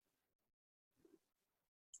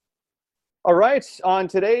All right, on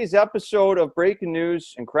today's episode of Breakin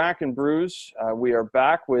News and Crackin Brews, we are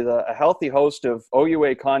back with a healthy host of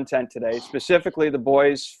OUA content today, specifically the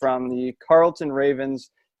boys from the Carleton Ravens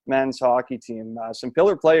men's hockey team. Some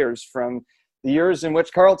pillar players from the years in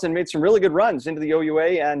which Carleton made some really good runs into the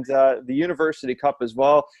OUA and the University Cup as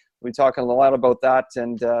well. We're talking a lot about that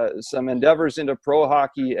and some endeavors into pro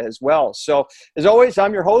hockey as well. So, as always,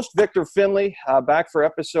 I'm your host, Victor Findlay, back for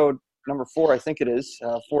episode number 4, I think it is,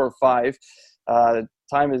 4 or 5.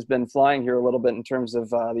 Time has been flying here a little bit in terms of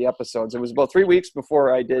the episodes. It was about 3 weeks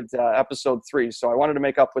before I did episode 3, so I wanted to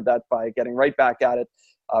make up with that by getting right back at it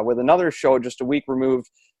with another show just a week removed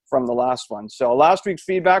from the last one. So last week's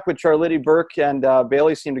feedback with Charlitti, Burke, and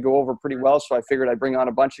Bailey seemed to go over pretty well, so I figured I'd bring on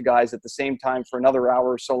a bunch of guys at the same time for another hour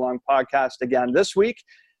or so long podcast again this week,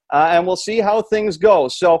 and we'll see how things go.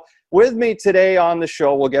 So with me today on the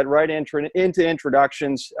show, we'll get right into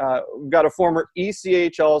introductions. We've got a former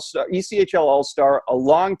ECHL All-Star, a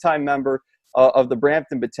longtime member of the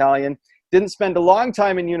Brampton Battalion. Didn't spend a long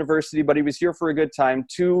time in university, but he was here for a good time,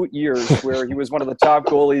 2 years, where he was one of the top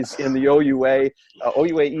goalies in the OUA,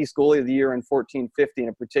 OUA East Goalie of the Year in 14-15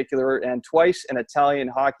 in particular, and twice an Italian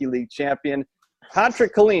Hockey League champion.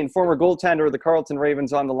 Patrick Killeen, former goaltender of the Carleton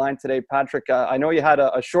Ravens, on the line today. Patrick, I know you had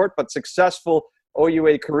a short but successful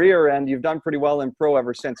OUA career, and you've done pretty well in pro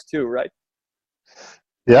ever since too, right?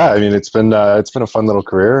 Yeah, I mean, it's been a fun little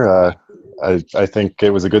career. I think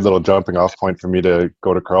it was a good little jumping off point for me to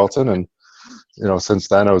go to Carleton, and since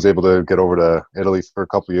then I was able to get over to Italy for a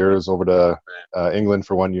couple of years, over to England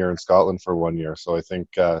for 1 year, and Scotland for 1 year. So I think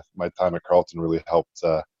my time at Carleton really helped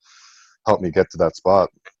me get to that spot.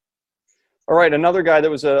 All right, another guy that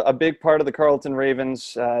was a big part of the Carleton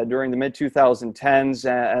Ravens during the mid-2010s,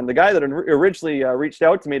 and the guy that originally reached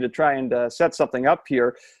out to me to try and set something up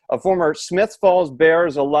here, a former Smith Falls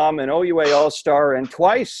Bears alum, an OUA All-Star, and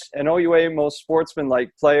twice an OUA Most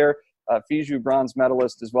Sportsmanlike player, FIJU bronze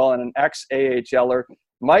medalist as well, and an ex-AHLer,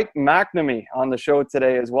 Mike McNamee, on the show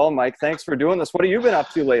today as well. Mike, thanks for doing this. What have you been up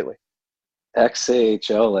to lately?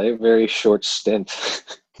 Ex-AHL, very short stint.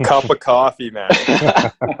 Cup of coffee, man.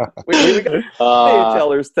 we got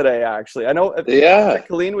AHLers today, actually. I know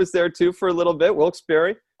Killeen was there too for a little bit.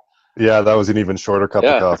 Wilkes-Barre. Yeah, that was an even shorter cup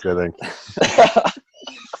of coffee, I think.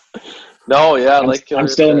 No, yeah, I'm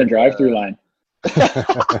still in the drive-through line.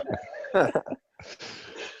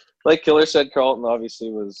 Like Killer said, Carleton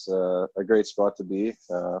obviously was a great spot to be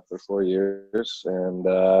for 4 years. And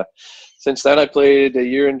since then, I played a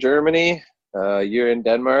year in Germany, a year in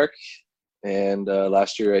Denmark, and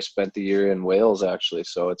last year I spent the year in Wales, actually.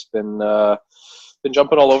 So it's been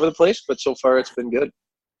jumping all over the place, but so far it's been good.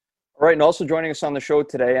 All right, and also joining us on the show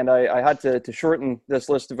today, and I had to shorten this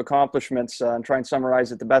list of accomplishments and try and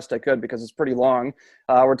summarize it the best I could because it's pretty long.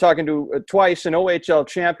 We're talking to twice an OHL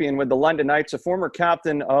champion with the London Knights, a former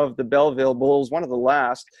captain of the Belleville Bulls, one of the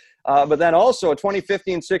last, but then also a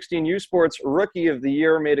 2015-16 U Sports Rookie of the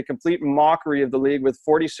Year, made a complete mockery of the league with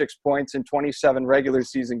 46 points in 27 regular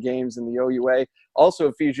season games in the OUA. Also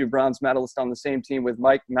a FIJU bronze medalist on the same team with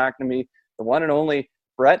Mike McNamee, the one and only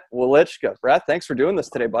Brett Welychka. Brett, thanks for doing this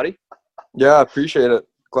today, buddy. Yeah, appreciate it.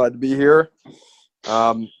 Glad to be here.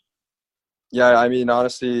 Yeah, I mean,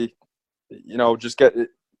 honestly, just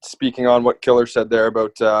speaking on what Killer said there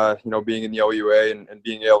about, being in the OUA and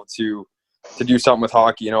being able to do something with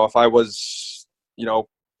hockey. If I was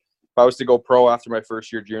to go pro after my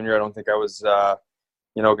first year junior, I don't think I was,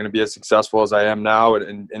 going to be as successful as I am now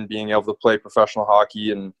in being able to play professional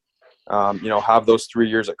hockey and, have those 3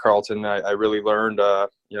 years at Carleton. I really learned, a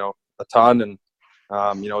ton, and,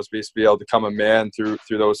 was basically able to become a man through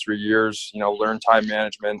those 3 years, learn time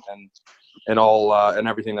management and all, and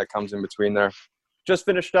everything that comes in between there. Just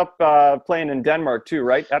finished up playing in Denmark too,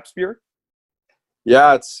 right? Epsbjerg?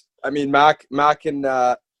 Yeah, Mac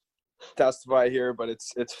can testify here, but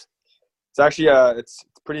it's actually it's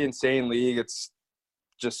a pretty insane league. It's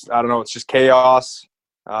just, I don't know, it's just chaos.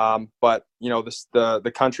 But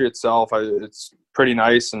the country itself, it's pretty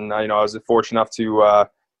nice, and I was fortunate enough to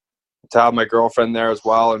have my girlfriend there as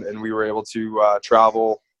well, and we were able to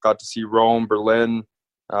travel. Got to see Rome, Berlin,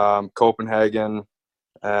 Copenhagen,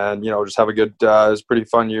 and just have a good. It was a pretty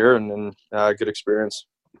fun year and good experience.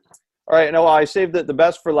 All right, I saved the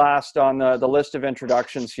best for last on the list of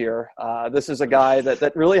introductions here. This is a guy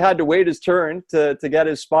that really had to wait his turn to get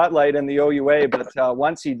his spotlight in the OUA, but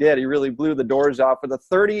once he did, he really blew the doors off with a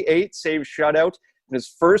 38-save shutout in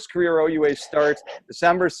his first career OUA start,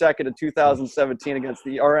 December 2nd of 2017 against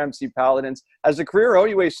the RMC Paladins, has a career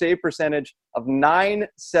OUA save percentage of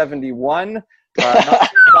 .971. Not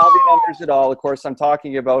Bobby numbers at all. Of course, I'm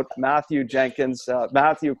talking about Matthew Jenkins.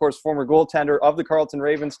 Matthew, of course, former goaltender of the Carleton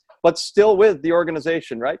Ravens, but still with the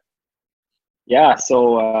organization, right? Yeah,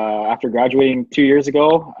 so after graduating 2 years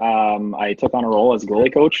ago, I took on a role as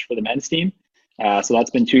goalie coach for the men's team. So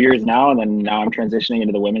that's been 2 years now, and then now I'm transitioning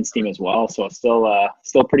into the women's team as well. So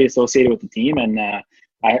still pretty associated with the team, and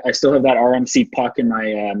I still have that RMC puck in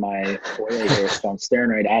my foyer here, so I'm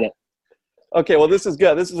staring right at it. Okay, well, this is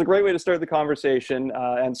good. This is a great way to start the conversation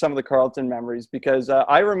and some of the Carleton memories, because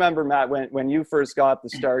I remember, Matt, when you first got the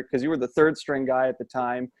start, because you were the third string guy at the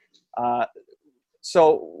time.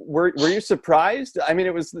 So were you surprised? I mean,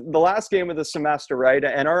 it was the last game of the semester, right?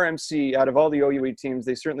 And RMC, out of all the OUE teams,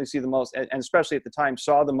 they certainly see the most, and especially at the time,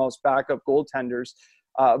 saw the most backup goaltenders.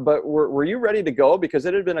 But were you ready to go? Because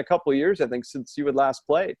it had been a couple of years, I think, since you had last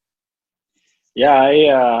played.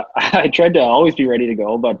 Yeah, I tried to always be ready to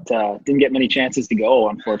go, but didn't get many chances to go,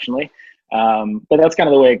 unfortunately. But that's kind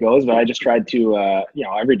of the way it goes. But I just tried to,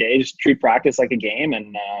 every day just treat practice like a game,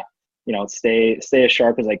 and stay as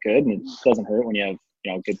sharp as I could. And it doesn't hurt when you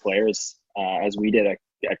have good players, as we did at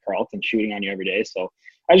Carleton, shooting on you every day. So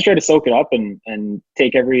I just tried to soak it up and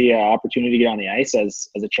take every opportunity to get on the ice as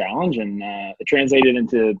a challenge, and it translated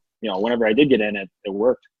into whenever I did get in, it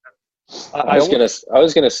worked. I was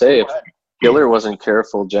gonna say, if Giller wasn't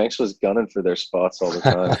careful, Jenks was gunning for their spots all the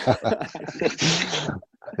time.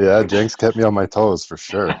 Yeah, Jenks kept me on my toes for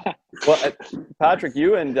sure. Well, Patrick,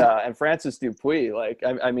 you and Francis Dupuis,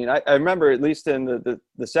 I remember, at least in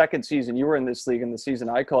the second season you were in this league, and the season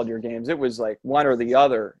I called your games, it was like one or the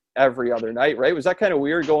other every other night, right? Was that kind of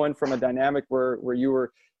weird, going from a dynamic where you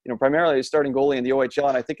were primarily a starting goalie in the OHL,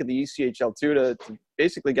 and I think in the ECHL too, to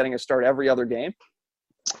basically getting a start every other game?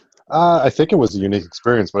 I think it was a unique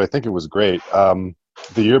experience, but I think it was great. The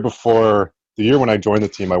year when I joined the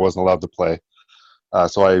team, I wasn't allowed to play.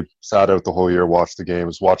 So I sat out the whole year, watched the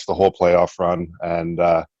games, watched the whole playoff run,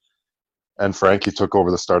 and Frankie took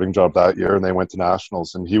over the starting job that year, and they went to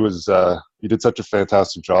nationals. And he did such a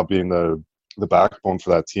fantastic job being the backbone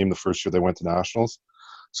for that team the first year they went to nationals.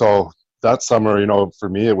 So that summer, for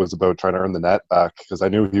me, it was about trying to earn the net back, because I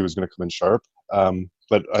knew he was going to come in sharp.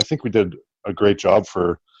 But I think we did a great job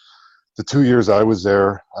for the 2 years I was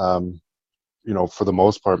there. For the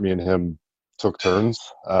most part, me and him took turns.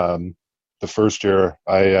 The first year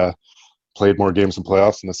I played more games in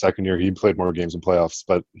playoffs, and the second year he played more games in playoffs.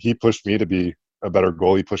 But he pushed me to be a better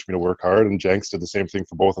goalie. He pushed me to work hard, and Jenks did the same thing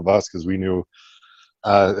for both of us, because we knew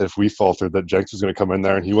if we faltered that Jenks was going to come in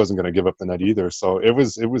there, and he wasn't going to give up the net either. So it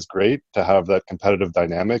was great to have that competitive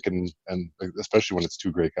dynamic, and especially when it's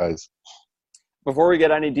two great guys. Before we get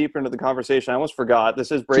any deeper into the conversation, I almost forgot.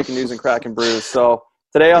 This is Breaking News and Crackin Brews. So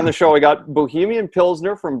today on the show, we got Bohemian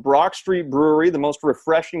Pilsner from Brock Street Brewery, the most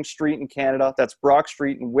refreshing street in Canada. That's Brock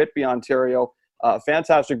Street in Whitby, Ontario.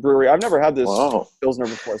 Fantastic brewery. I've never had this Pilsner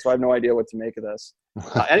before, so I have no idea what to make of this.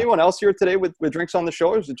 Anyone else here today with drinks on the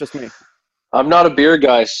show, or is it just me? I'm not a beer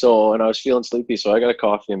guy, and I was feeling sleepy, so I got a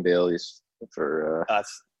coffee and Bailey's for.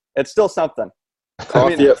 It's still something.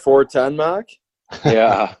 Coffee at 4:10, Mac.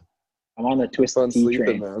 Yeah. I'm on the twisted tea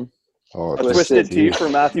train, man. Oh, a twisted tea for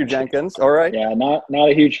Matthew Jenkins. All right. Yeah, not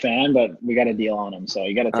a huge fan, but we got a deal on him, so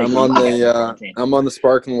you got to take. I'm on the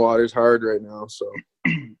sparkling waters hard right now, so.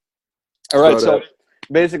 All right, so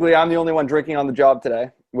basically, I'm the only one drinking on the job today,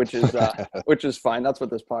 which is fine. That's what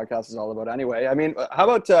this podcast is all about, anyway. I mean, how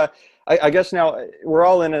about? I guess now we're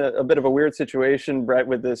all in a bit of a weird situation, Brett,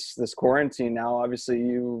 with this quarantine. Now, obviously,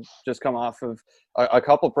 you just come off of a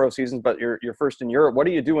couple pro seasons, but you're first in Europe. What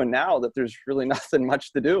are you doing now that there's really nothing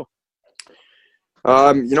much to do?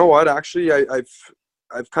 You know what? Actually,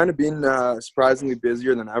 I've kind of been surprisingly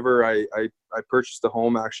busier than ever. I purchased a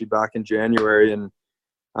home actually back in January, and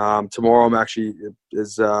tomorrow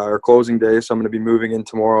is our closing day, so I'm going to be moving in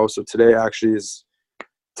tomorrow. So today actually is a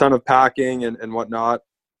ton of packing and whatnot.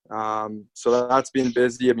 So that's been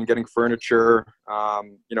busy. I've been getting furniture,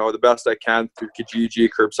 the best I can through Kijiji,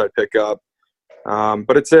 curbside pickup.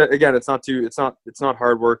 But it's not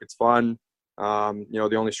hard work. It's fun.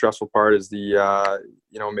 The only stressful part is the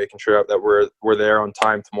making sure that we're there on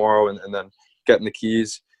time tomorrow, and then getting the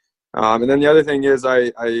keys. And then the other thing is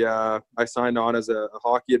I signed on as a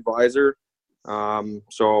hockey advisor.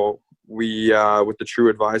 So we with the True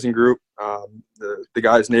Advising Group. The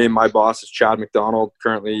guy's name, my boss, is Chad McDonald.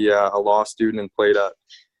 Currently a law student, and played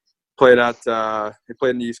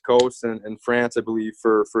in the East Coast and in France, I believe,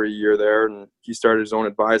 for a year there. And he started his own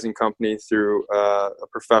advising company through a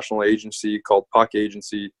professional agency called Puck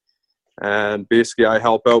Agency. And basically, I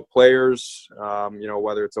help out players,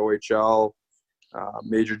 whether it's OHL,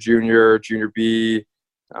 major, junior B,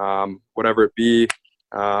 whatever it be.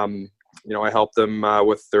 I help them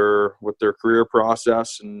with their career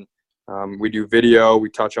process, and we do video. We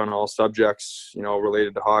touch on all subjects,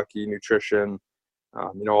 related to hockey, nutrition,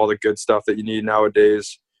 all the good stuff that you need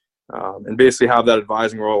nowadays, and basically have that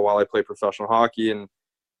advising role while I play professional hockey. And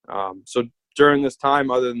so during this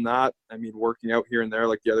time, other than that, working out here and there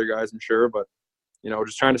like the other guys, I'm sure, but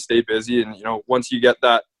just trying to stay busy. And once you get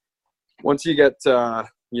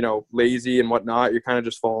lazy and whatnot, you're kind of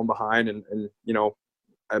just falling behind. And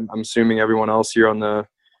I'm assuming everyone else here on the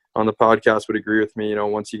podcast would agree with me.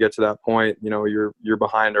 Once you get to that point, you're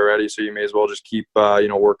behind already. So you may as well just keep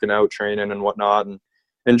working out, training and whatnot, and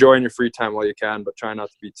enjoying your free time while you can, but try not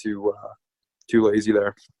to be too lazy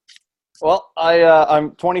there. Well,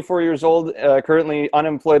 I'm 24 years old, currently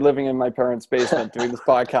unemployed, living in my parents' basement doing this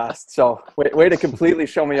podcast. So way to completely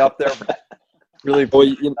show me up there. Really, well,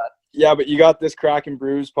 yeah, but you got this Crackin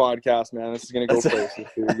Brews podcast, man. This is gonna go places.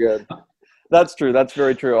 Pretty good. That's true. That's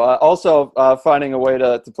very true. Also, finding a way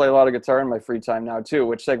to play a lot of guitar in my free time now too,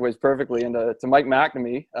 which segues perfectly into Mike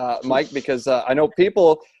McNamee. Mike, because I know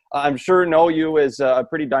people, I'm sure, know you as a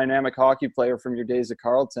pretty dynamic hockey player from your days at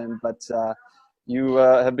Carleton, but you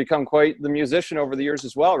have become quite the musician over the years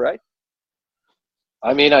as well, right?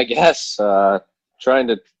 I guess trying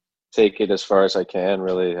to take it as far as I can,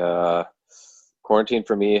 really. Quarantine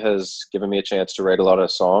for me has given me a chance to write a lot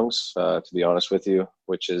of songs, to be honest with you,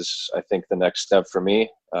 which is, I think, the next step for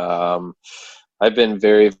me. I've been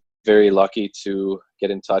very, very lucky to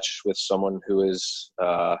get in touch with someone who is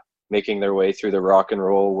making their way through the rock and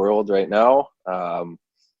roll world right now.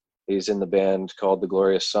 He's in the band called the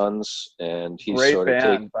Glorious Sons, and he's great sort of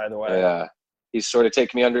band, by the way. Yeah, he's sort of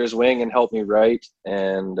taken me under his wing and helped me write.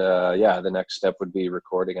 And the next step would be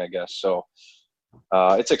recording, I guess. So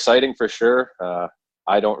it's exciting for sure.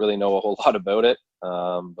 I don't really know a whole lot about it,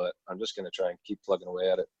 but I'm just going to try and keep plugging away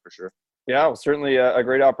at it for sure. Yeah, well, certainly a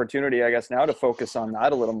great opportunity, I guess, now to focus on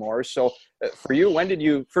that a little more. So for you, when did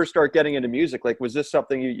you first start getting into music? Like, was this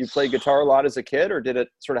something you played guitar a lot as a kid, or did it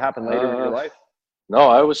sort of happen later in your life? No,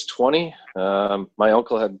 I was 20. My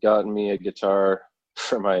uncle had gotten me a guitar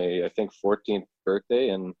for my, I think, 14th birthday,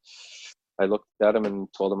 and I looked at him and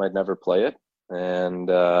told him I'd never play it. And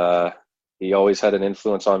he always had an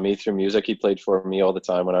influence on me through music. He played for me all the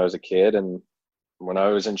time when I was a kid, and when I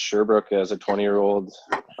was in Sherbrooke as a 20-year-old,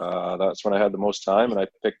 that's when I had the most time, and I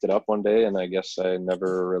picked it up one day, and I guess I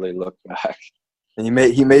never really looked back. And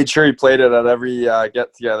he made sure he played it at every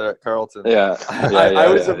get-together at Carleton. Yeah. I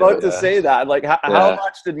was about to say that. Like, how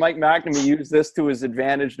much did Mike McNamee use this to his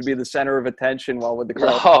advantage to be the center of attention while with the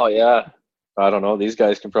Carleton? Oh, yeah. I don't know. These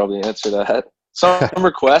guys can probably answer that. Some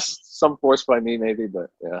requests, some forced by me maybe, but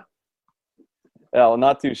yeah. Yeah, well,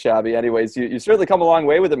 not too shabby. Anyways, you certainly come a long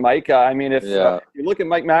way with it, Mike. If you look at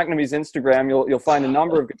Mike McNamee's Instagram, you'll find a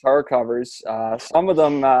number of guitar covers. Some of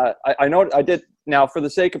them, I know I did. Now, for the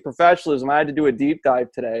sake of professionalism, I had to do a deep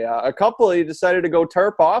dive today. A couple he decided to go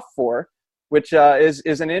tarp off for, which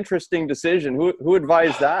is an interesting decision. Who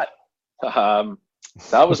advised that?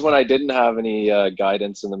 That was when I didn't have any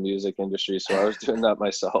guidance in the music industry, so I was doing that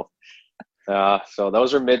myself. So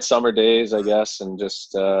those are midsummer days, I guess, and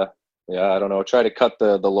just I don't know. Try to cut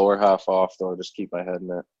the lower half off, though. Just keep my head in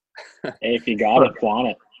it. Hey, if you got it,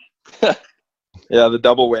 flaunt it. Yeah, the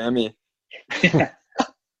double whammy.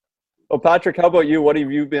 Well, Patrick, how about you? What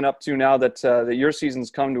have you been up to now that your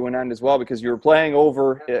season's come to an end as well? Because you were playing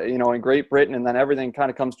over, in Great Britain, and then everything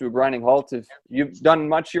kind of comes to a grinding halt. Have you done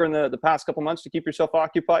much here in the past couple months to keep yourself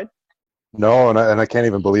occupied? No, and I can't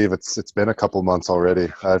even believe it's been a couple months already.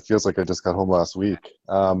 It feels like I just got home last week.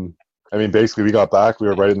 Basically, we got back. We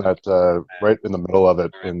were right in the middle of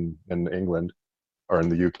it in England, or in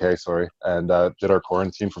the UK, sorry, and did our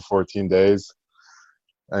quarantine for 14 days.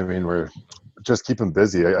 We're just keeping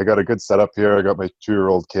busy. I got a good setup here. I got my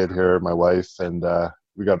 2-year-old kid here, my wife, and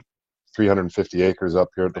we got 350 acres up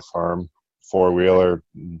here at the farm, 4-wheeler.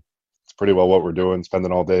 It's pretty well what we're doing,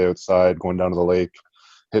 spending all day outside, going down to the lake,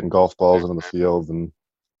 hitting golf balls into the field, and,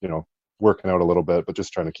 working out a little bit, but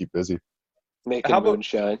just trying to keep busy. Making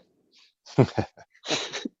moonshine.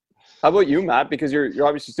 How about you, Matt? Because you're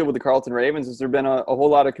obviously still with the Carleton Ravens. Has there been a whole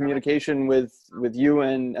lot of communication with you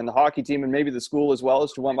and the hockey team and maybe the school as well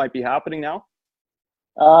as to what might be happening now?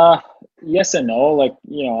 Yes and no. Like,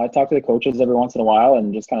 I talk to the coaches every once in a while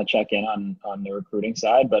and just kind of check in on the recruiting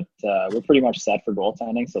side, but we're pretty much set for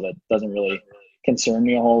goaltending, so that doesn't really concern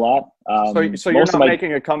me a whole lot. So you're not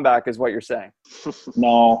making a comeback is what you're saying?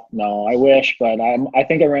 No, I wish, but I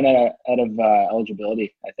think I ran out of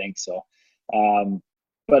eligibility, I think so.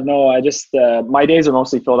 But no, I just my days are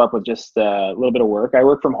mostly filled up with just a little bit of work. I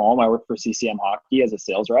work from home. I work for CCM Hockey as a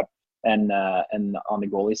sales rep and on the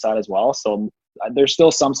goalie side as well. So there's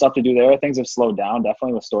still some stuff to do there. Things have slowed down,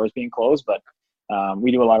 definitely with stores being closed, but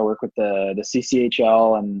we do a lot of work with the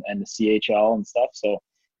CCHL and the CHL and stuff. So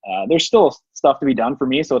there's still stuff to be done for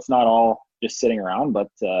me. So it's not all just sitting around, but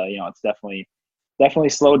it's definitely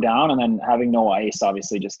slowed down. And then having no ice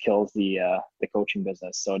obviously just kills the coaching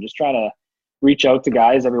business. So just try to reach out to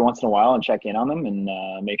guys every once in a while and check in on them and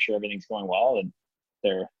make sure everything's going well and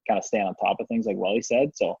they're kind of staying on top of things like Welly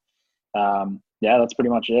said. So that's pretty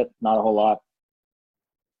much it. Not a whole lot.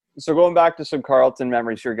 So going back to some Carleton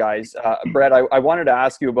memories here, guys. Brett, I wanted to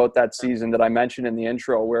ask you about that season that I mentioned in the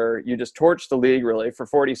intro where you just torched the league really for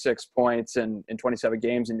 46 points in 27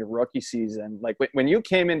 games in your rookie season. Like when you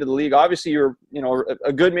came into the league, obviously you're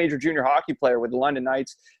a good major junior hockey player with the London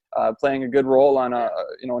Knights, playing a good role on a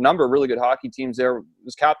number of really good hockey teams there.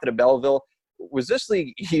 Was captain of Belleville. Was this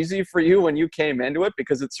league easy for you when you came into it?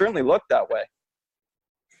 Because it certainly looked that way.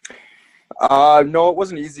 No, it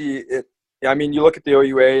wasn't easy. I mean, you look at the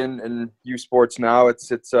OUA and U Sports now. It's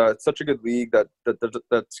such a good league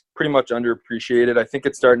that's pretty much underappreciated. I think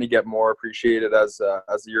it's starting to get more appreciated as the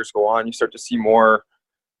years go on. You start to see more,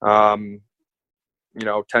 10-game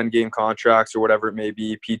contracts or whatever it may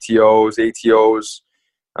be, PTOs, ATOs,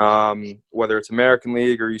 whether it's American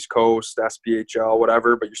League or East Coast, SPHL,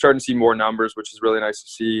 whatever. But you're starting to see more numbers, which is really nice to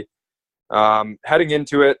see. Heading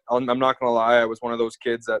into it, I'm not going to lie, I was one of those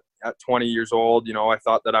kids that at 20 years old, I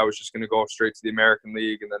thought that I was just going to go straight to the American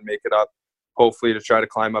League and then make it up, hopefully to try to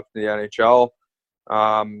climb up to the NHL.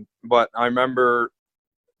 But I remember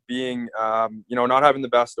being, not having the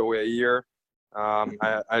best OA year.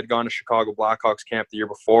 I had gone to Chicago Blackhawks camp the year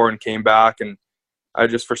before and came back, and I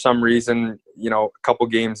just, for some reason, a couple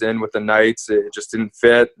games in with the Knights, it just didn't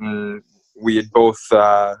fit. And we had both,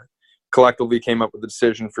 collectively came up with the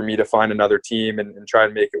decision for me to find another team and try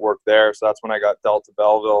and make it work there. So that's when I got dealt to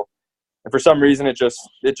Belleville. And for some reason, it just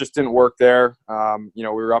didn't work there. We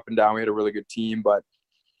were up and down. We had a really good team, but,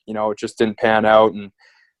 it just didn't pan out. And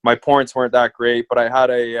my points weren't that great, but I had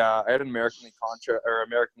an American League contract or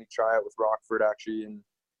American League tryout with Rockford actually. And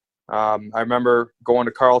I remember going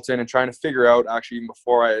to Carleton and trying to figure out, actually, even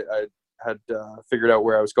before I had figured out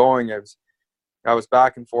where I was going, I was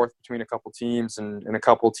back and forth between a couple teams and a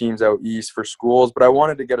couple teams out east for schools, but I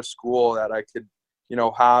wanted to get a school that I could,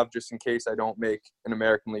 have just in case I don't make an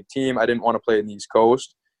American League team. I didn't want to play in the East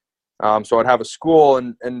Coast. So I'd have a school,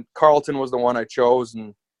 and Carleton was the one I chose.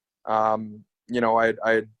 And,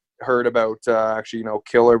 I'd heard about actually,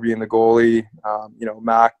 Killer being the goalie,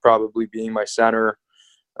 Mac probably being my center,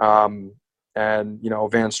 and, Van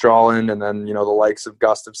Stralen, and then, the likes of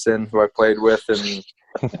Gustafson, who I played with, and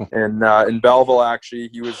in Belleville, actually,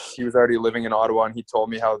 he was already living in Ottawa, and he told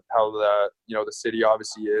me how the the city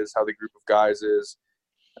obviously is, how the group of guys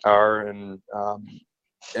are, and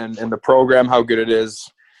the program, how good it is.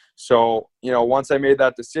 So once I made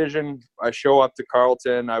that decision, I show up to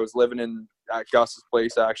Carleton. I was living at Gus's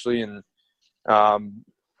place actually, and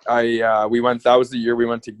we went. That was the year we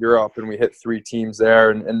went to Europe, and we hit 3 teams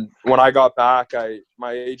there. And when I got back,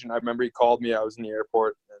 my agent, I remember he called me. I was in the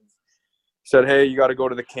airport. Said, hey, you got to go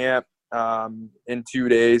to the camp in 2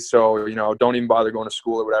 days. So, don't even bother going to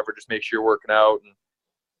school or whatever. Just make sure you're working out. And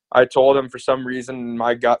I told him, for some reason,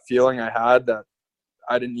 my gut feeling I had, that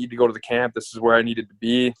I didn't need to go to the camp. This is where I needed to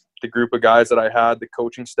be. The group of guys that I had, the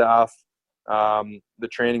coaching staff, the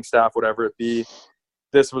training staff, whatever it be,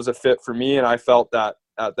 this was a fit for me. And I felt that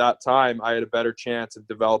at that time I had a better chance of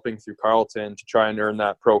developing through Carleton to try and earn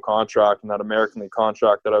that pro contract and that American League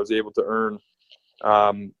contract that I was able to earn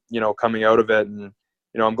coming out of it. And,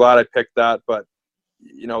 I'm glad I picked that, but,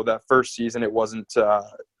 that first season, it wasn't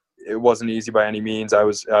easy by any means. I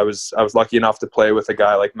was lucky enough to play with a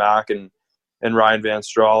guy like Mac and Ryan Van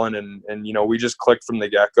Stralen, and we just clicked from the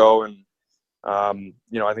get-go. And, I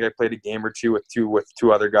think I played a game or two with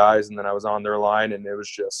two other guys, and then I was on their line, and it was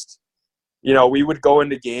just, we would go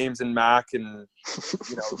into games, and Mac, and,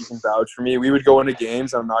 you can vouch for me, we would go into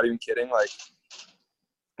games, I'm not even kidding, like,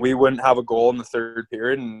 we wouldn't have a goal in the third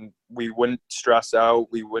period, and we wouldn't stress out.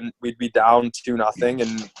 We'd be down 2-0,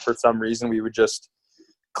 and for some reason we would just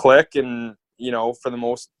click. And, for the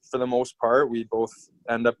most part, we both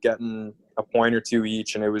end up getting a point or 2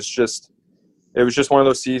 each. And it was just one of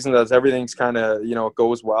those seasons that everything's kind of, it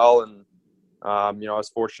goes well. And, I was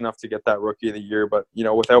fortunate enough to get that Rookie of the Year, but,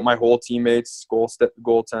 without my whole teammates,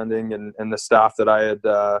 goaltending and the staff that I had,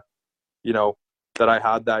 that I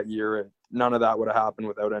had that year, none of that would have happened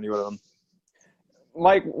without any of them.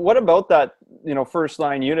 Mike, what about that, first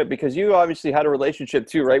line unit? Because you obviously had a relationship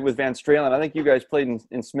too, right, with Van Stralen. I think you guys played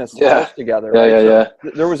in Smith's house together, right? Yeah.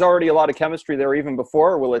 There was already a lot of chemistry there even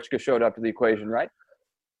before Welychka showed up to the equation, right?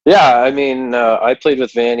 Yeah, I mean, I played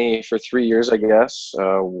with Vanny for 3 years, I guess.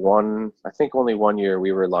 I think only 1 year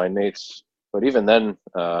we were line mates, but even then,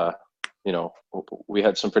 you know, we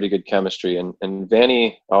had some pretty good chemistry. And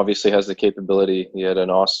Vanny obviously has the capability. He had an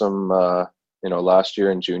awesome, last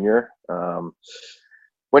year in junior.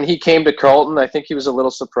 When he came to Carleton, I think he was a little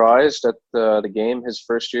surprised at the game. His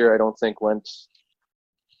first year, I don't think went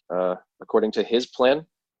according to his plan.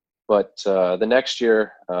 But the next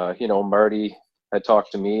year, Marty had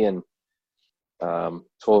talked to me and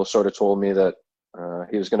told me that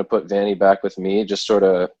he was going to put Vanny back with me, just sort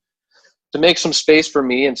of to make some space for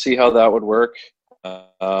me and see how that would work.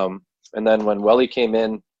 And then when Welly came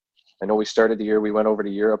in, I know we started the year, we went over to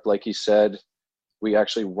Europe, like he said. We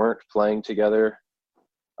actually weren't playing together.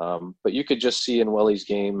 But you could just see in Welly's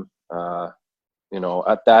game,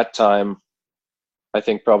 at that time, I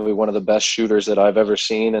think probably one of the best shooters that I've ever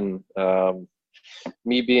seen. And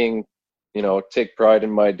me being, take pride in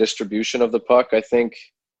my distribution of the puck, I think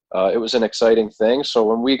it was an exciting thing. So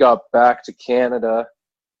when we got back to Canada,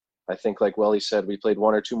 I think like Welly said, we played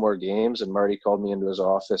 1 or 2 more games, and Marty called me into his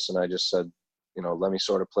office, and I just said, let me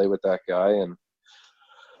sort of play with that guy. And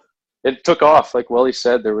it took off. Like Welly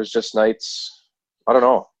said, there was just nights, I don't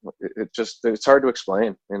know, it's hard to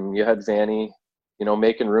explain. And you had Vanny,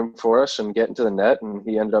 making room for us and getting to the net, and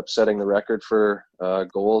he ended up setting the record for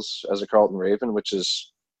goals as a Carleton Raven, which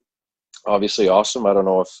is obviously awesome. I don't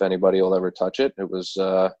know if anybody will ever touch it. It was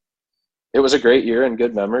a great year and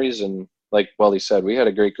good memories. And like Welly said, we had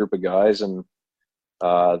a great group of guys, and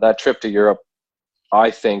that trip to Europe, I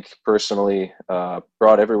think personally,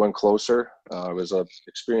 brought everyone closer. It was an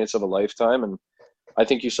experience of a lifetime, and I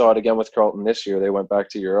think you saw it again with Carleton this year. They went back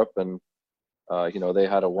to Europe, and they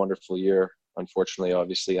had a wonderful year. Unfortunately,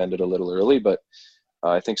 obviously ended a little early, but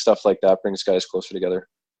I think stuff like that brings guys closer together.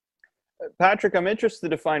 Patrick, I'm interested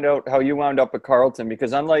to find out how you wound up at Carleton,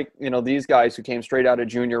 because unlike, these guys who came straight out of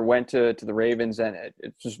junior, went to the Ravens, and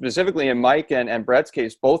specifically in Mike and Brett's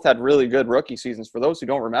case, both had really good rookie seasons. For those who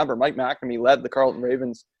don't remember, Mike McNamee led the Carleton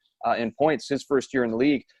Ravens in points his first year in the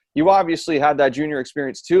league. You obviously had that junior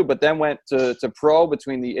experience too, but then went to pro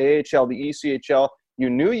between the AHL, the ECHL. You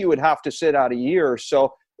knew you would have to sit out a year.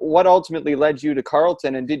 So what ultimately led you to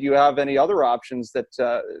Carleton, and did you have any other options that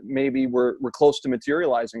maybe were close to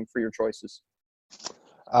materializing for your choices?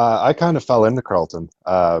 I kind of fell into Carleton,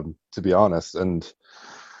 to be honest. And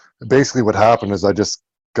basically what happened is I just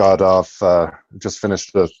got off, just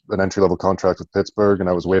finished an entry-level contract with Pittsburgh, and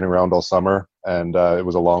I was waiting around all summer. And it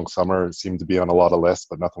was a long summer. It seemed to be on a lot of lists,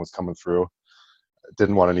 but nothing was coming through.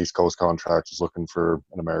 Didn't want an East Coast contract, just looking for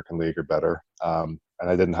an American League or better. And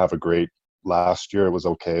I didn't have a great last year. It was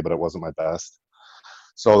okay, but it wasn't my best.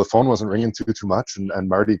 So the phone wasn't ringing too much. And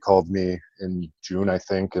Marty called me in June, I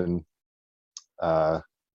think, and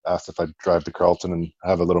asked if I'd drive to Carleton and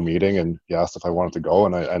have a little meeting. And he asked if I wanted to go,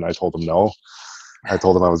 and I told him no. I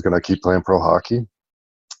told him I was going to keep playing pro hockey.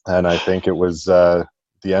 And I think it was the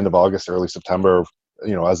end of August, early September.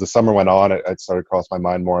 As the summer went on, it started to cross my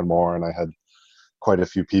mind more and more, and I had quite a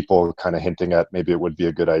few people kind of hinting at maybe it would be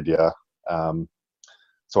a good idea.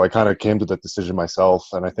 So I kind of came to that decision myself,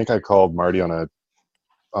 and I think I called Marty on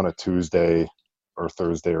a Tuesday or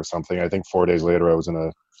Thursday or something. I think 4 days later I was in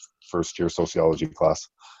a first-year sociology class.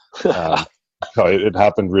 So it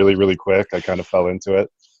happened really, really quick. I kind of fell into it.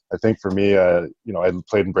 I think for me, I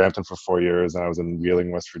played in Brampton for 4 years, and I was in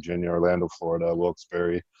Wheeling, West Virginia, Orlando, Florida,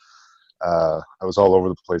 Wilkes-Barre. I was all over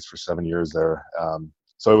the place for 7 years there.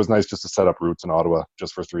 So it was nice just to set up roots in Ottawa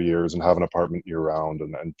just for 3 years and have an apartment year round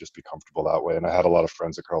and just be comfortable that way. And I had a lot of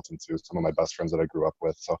friends at Carleton too, some of my best friends that I grew up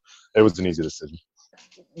with. So it was an easy decision.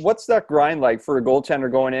 What's that grind like for a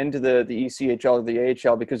goaltender going into the ECHL or the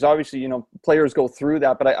AHL? Because obviously, players go through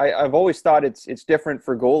that, but I've always thought it's different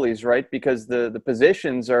for goalies, right? Because the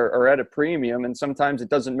positions are at a premium, and sometimes it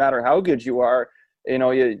doesn't matter how good you are.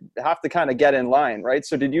 You have to kind of get in line, right?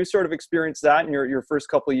 So did you sort of experience that in your first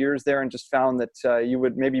couple of years there, and just found that you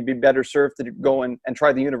would maybe be better served to go and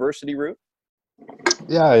try the university route?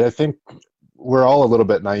 Yeah, I think we're all a little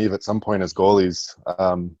bit naive at some point as goalies.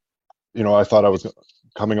 I thought I was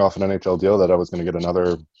coming off an NHL deal that I was going to get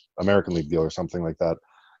another American League deal or something like that.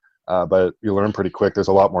 But you learn pretty quick. There's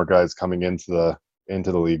a lot more guys coming into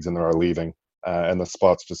the leagues than there are leaving, and the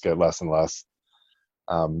spots just get less and less.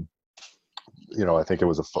 I think it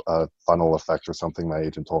was a funnel effect or something my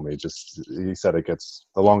agent told me. He said it gets,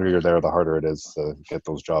 the longer you're there, the harder it is to get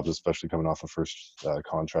those jobs, especially coming off a first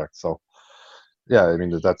contract. So, yeah, I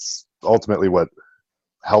mean, that's ultimately what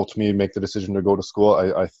helped me make the decision to go to school.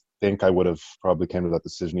 I think I would have probably came to that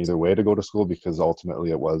decision either way to go to school, because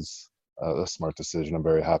ultimately it was a smart decision. I'm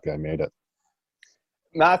very happy I made it.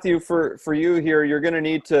 Matthew, for you here, you're going to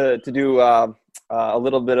need to do a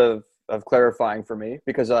little bit of clarifying for me,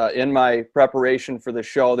 because in my preparation for the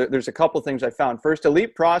show, there's a couple things I found. First,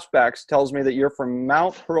 Elite Prospects tells me that you're from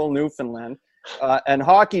Mount Pearl, Newfoundland, and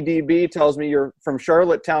Hockey DB tells me you're from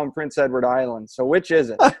Charlottetown, Prince Edward Island. So which is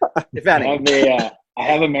it, if any? I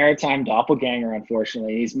have a maritime doppelganger,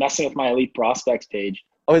 unfortunately. He's messing with my Elite Prospects page.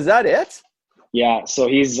 Oh, is that it? Yeah, so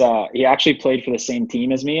he actually played for the same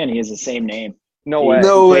team as me, and he has the same name. No way.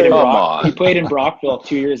 No way. Come on. He played in Brockville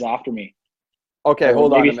 2 years after me. Okay,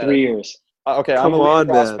 hold on a maybe minute. 3 years. Okay, Come I'm on,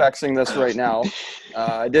 man. prospecting this right now.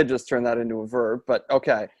 I did just turn that into a verb, but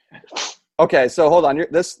okay. Okay, so hold on.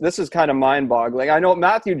 This is kind of mind-boggling. I know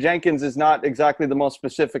Matthew Jenkins is not exactly the most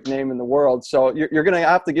specific name in the world, so you're going to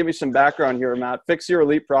have to give me some background here, Matt. Fix your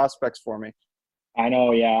Elite Prospects for me. I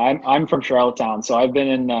know, yeah. I'm from Charlottetown, so I've been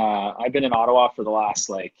in Ottawa for the last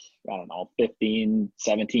 15,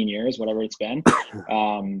 17 years, whatever it's been.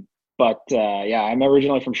 Yeah, I'm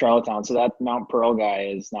originally from Charlottetown, so that Mount Pearl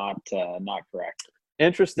guy is not correct.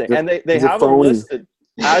 Interesting, and they have him listed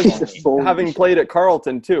as having played at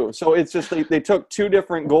Carleton too. So it's just they took two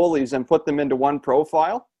different goalies and put them into one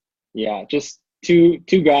profile. Yeah, just two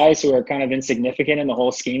guys who are kind of insignificant in the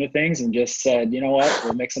whole scheme of things, and just said, you know what,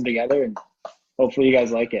 we'll mix them together, and hopefully you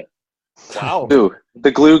guys like it. Wow, Ooh,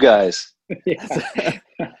 the glue guys.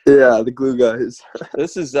 Yeah, the glue guys.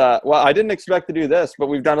 This is well, I didn't expect to do this, but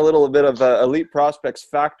we've done a little bit of Elite Prospects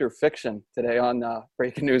Factor Fiction today on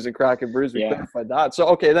Breaking News and Crackin Brews. We clarified that. So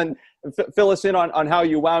okay, then fill us in on how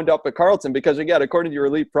you wound up at Carleton, because again, according to your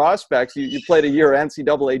Elite Prospects, you played a year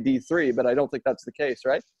NCAA D3, but I don't think that's the case,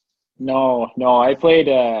 right? No, I played.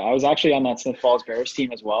 I was actually on that Smith Falls Bears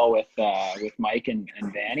team as well with Mike and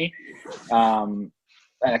Vanny.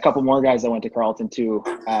 And a couple more guys that went to Carleton too.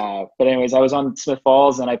 But anyways, I was on Smith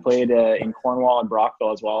Falls, and I played in Cornwall and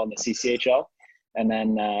Brockville as well in the CCHL. And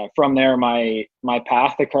then from there, my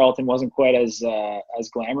path to Carleton wasn't quite as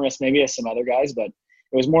glamorous maybe as some other guys, but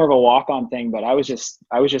it was more of a walk-on thing. But I was just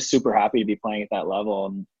super happy to be playing at that level.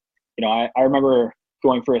 And you know, I remember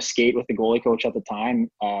going for a skate with the goalie coach at the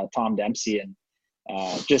time, Tom Dempsey, and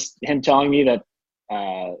just him telling me that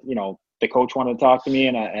you know, the coach wanted to talk to me,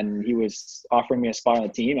 and he was offering me a spot on the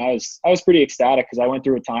team. I was pretty ecstatic, because I went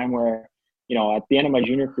through a time where, you know, at the end of my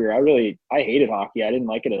junior career, I hated hockey. I didn't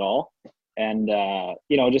like it at all. And,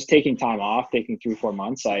 you know, just taking time off, taking 3-4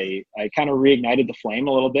 months, I kind of reignited the flame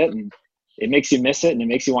a little bit, and it makes you miss it, and it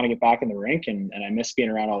makes you want to get back in the rink. And I miss being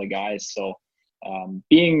around all the guys. So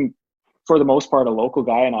being, for the most part, a local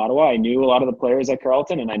guy in Ottawa, I knew a lot of the players at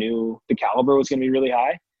Carleton, and I knew the caliber was going to be really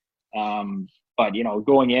high. But, you know,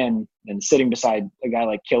 going in and sitting beside a guy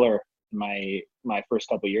like Killer my first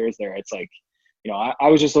couple of years there, it's like, you know, I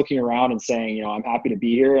was just looking around and saying, you know, I'm happy to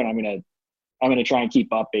be here, and I'm gonna try and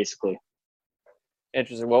keep up, basically.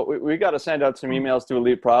 Interesting. Well, we got to send out some emails to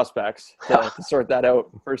Elite Prospects to sort that out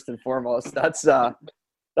first and foremost. That's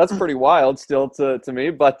pretty wild still to me.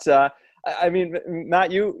 But I mean, Matt,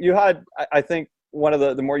 you had, I think, one of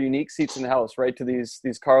the more unique seats in the house, right, to these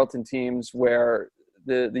Carleton teams, where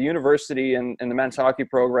the university and the men's hockey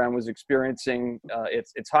program was experiencing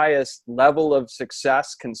its highest level of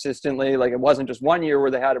success consistently. Like, it wasn't just 1 year where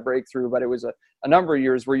they had a breakthrough, but it was a number of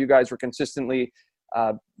years where you guys were consistently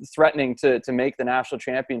threatening to make the national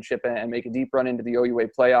championship and make a deep run into the OUA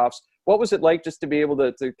playoffs. What was it like just to be able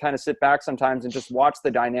to kind of sit back sometimes and just watch the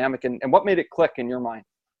dynamic, and what made it click in your mind?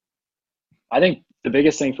 I think the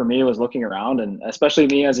biggest thing for me was looking around, and especially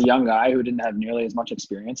me as a young guy who didn't have nearly as much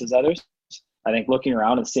experience as others. I think looking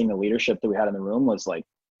around and seeing the leadership that we had in the room was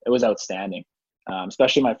it was outstanding.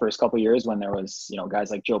 Especially my first couple of years, when there was, you know,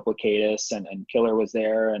 guys like Joe Placatus and Killer was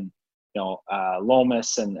there, and, you know,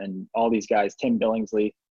 Lomas and all these guys, Tim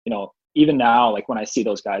Billingsley. You know, even now, like, when I see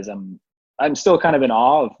those guys, I'm still kind of in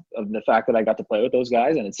awe of the fact that I got to play with those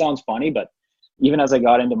guys. And it sounds funny, but even as I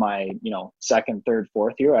got into my, you know, second, third,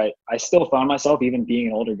 fourth year, I still found myself, even being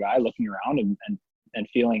an older guy, looking around and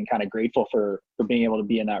feeling kind of grateful for being able to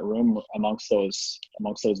be in that room amongst those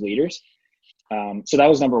leaders. So that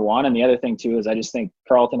was number one. And the other thing too is, I just think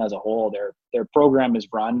Carleton as a whole, their program is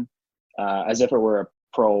run as if it were a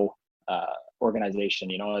pro organization.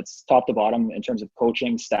 You know, it's top to bottom in terms of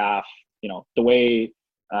coaching, staff, you know, the way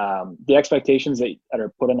the expectations that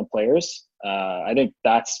are put on the players. I think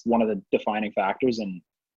that's one of the defining factors in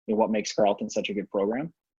what makes Carleton such a good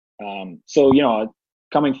program. So, you know,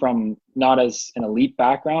 coming from not as an elite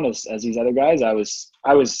background as these other guys, I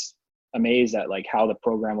was amazed at like how the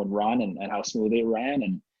program would run and how smoothly it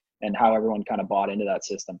ran and how everyone kind of bought into that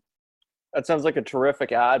system. That sounds like a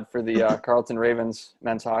terrific ad for the Carleton Ravens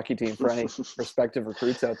men's hockey team for any prospective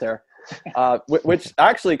recruits out there. Which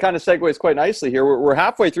actually kind of segues quite nicely here. We're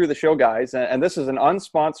halfway through the show, guys, and this is an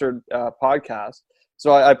unsponsored podcast.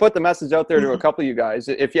 So I put the message out there to a couple of you guys.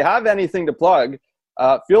 If you have anything to plug,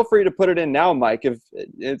 feel free to put it in now, Mike.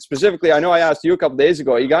 If specifically, I know I asked you a couple days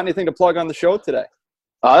ago. You got anything to plug on the show today?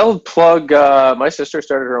 I'll plug. My sister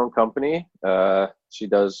started her own company. She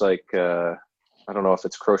does like I don't know if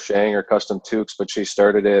it's crocheting or custom toques, but she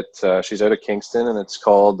started it. She's out of Kingston, and it's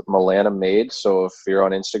called McNamee. So if you're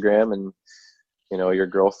on Instagram and your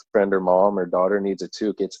girlfriend or mom or daughter needs a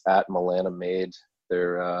toque, it's at McNamee.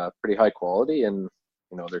 They're pretty high quality, and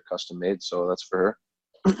they're custom made. So that's for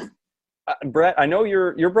her. Brett, I know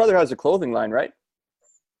your brother has a clothing line, right?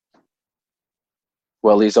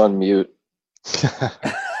 Well, he's on mute.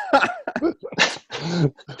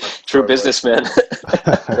 True businessman.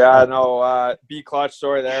 Yeah, no, B clutch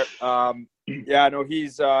story there. Yeah, no,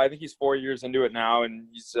 he's I think he's 4 years into it now, and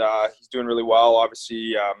he's doing really well.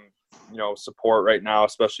 Obviously, support right now,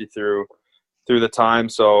 especially through the time.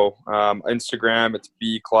 So Instagram, it's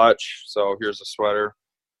B clutch. So here's a sweater.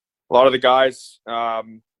 A lot of the guys,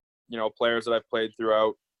 players that I've played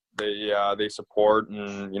throughout, they support,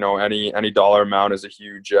 and any dollar amount is a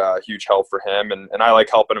huge help for him, and I like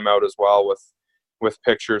helping him out as well with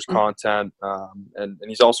pictures, content, and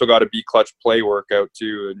he's also got a B clutch play workout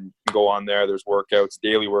too, and you can go on there. There's workouts,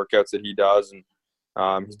 daily workouts that he does,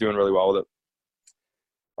 and he's doing really well with it.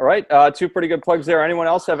 All right, two pretty good plugs there. Anyone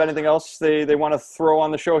else have anything else they want to throw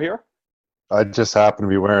on the show here? I just happen to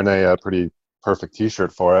be wearing a pretty perfect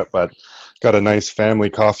t-shirt for it, but got a nice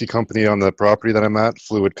family coffee company on the property that I'm at,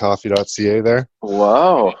 fluidcoffee.ca there.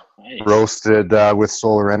 Wow. Roasted with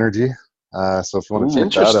solar energy. So if you want to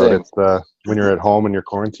check that out, it's when you're at home and you're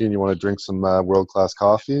quarantined, you want to drink some world-class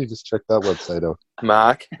coffee, just check that website out.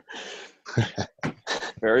 Mac.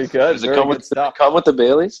 Very good. Does it come with the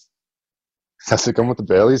Baileys? Does it come with the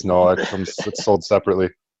Baileys? No, it's sold separately,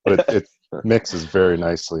 but it mixes very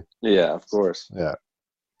nicely. Yeah, of course. Yeah.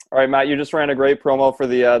 All right, Matt, you just ran a great promo for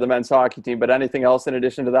the men's hockey team, but anything else in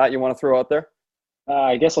addition to that you want to throw out there?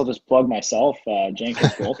 I guess I'll just plug myself,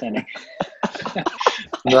 Jenkins goaltending.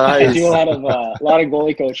 Nice. I do a lot of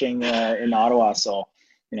goalie coaching in Ottawa, so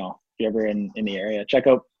if you're ever in the area, check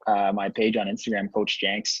out my page on Instagram, Coach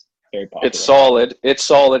Jenks. Very popular. It's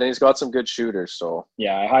solid, and he's got some good shooters. So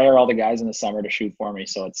yeah, I hire all the guys in the summer to shoot for me,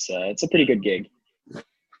 so it's a pretty good gig.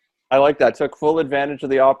 I like that. Took full advantage of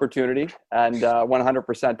the opportunity and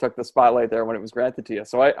 100% took the spotlight there when it was granted to you.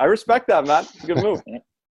 So I respect that, Matt. Good move. Yeah.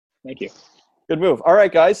 Thank you. Good move. All right,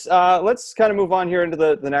 guys. Let's kind of move on here into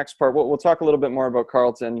the next part. We'll talk a little bit more about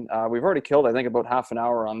Carleton. We've already killed, I think, about half an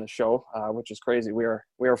hour on this show, which is crazy. We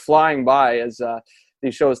are flying by as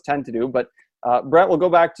these shows tend to do. But Brett, we'll go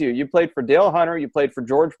back to you. You played for Dale Hunter, you played for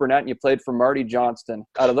George Burnett, and you played for Marty Johnston.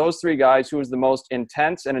 Out of those three guys, who was the most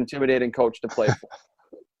intense and intimidating coach to play for?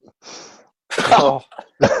 Oh,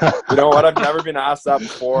 you know what? I've never been asked that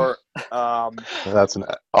before. That's an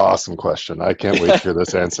awesome question. I can't wait to hear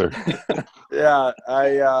this answer. Yeah,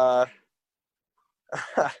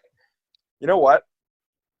 you know what?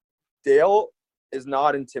 Dale is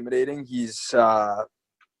not intimidating. He's the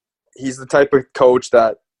type of coach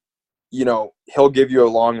that, he'll give you a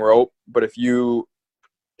long rope, but if you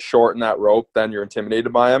shorten that rope, then you're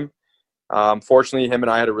intimidated by him. Fortunately, him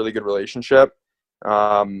and I had a really good relationship.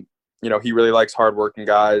 He really likes hardworking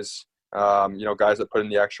guys, guys that put in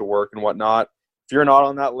the extra work and whatnot. If you're not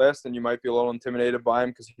on that list, then you might be a little intimidated by him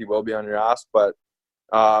because he will be on your ass. But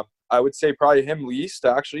I would say probably him least,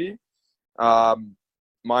 actually.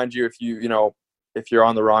 Mind you, if you're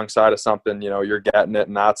on the wrong side of something, you're getting it,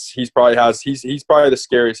 and he's probably the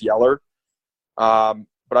scariest yeller. But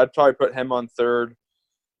I'd probably put him on third.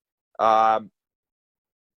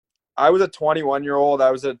 I was a 21-year-old. I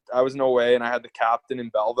was in OA, and I had the captain in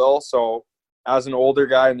Belleville. So as an older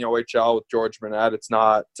guy in the OHL with George Burnett, it's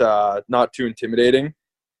not too intimidating.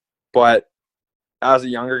 But as a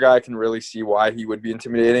younger guy, I can really see why he would be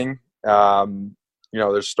intimidating.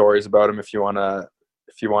 There's stories about him if you want to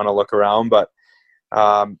look around, but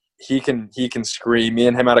he can scream. Me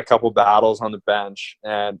and him had a couple battles on the bench,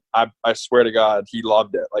 and I swear to God, he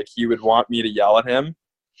loved it. Like, he would want me to yell at him,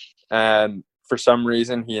 and for some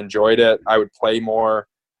reason he enjoyed it. I would play more.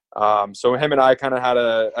 So him and I kind of had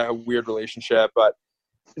a weird relationship, but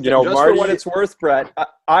just Marty, for what it's worth, Brett,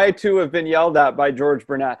 I too have been yelled at by George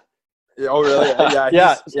Burnett. Oh, really?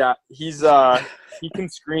 Yeah. He can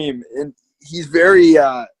scream, and he's very,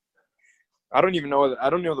 I don't know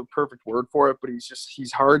the perfect word for it, but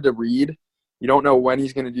he's hard to read. You don't know when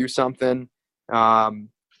he's going to do something.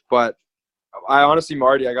 But I honestly,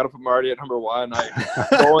 Marty, I got to put Marty at number one.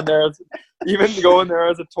 Going there as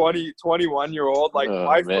a 21-year-old, like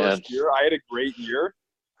my first year, I had a great year.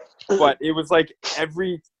 But it was like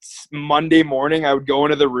every Monday morning I would go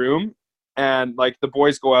into the room and like the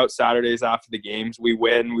boys go out Saturdays after the games. We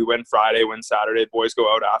win Friday, win Saturday. Boys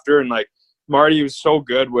go out after. And like Marty was so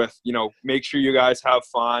good with, make sure you guys have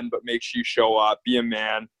fun, but make sure you show up, be a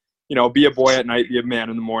man, be a boy at night, be a man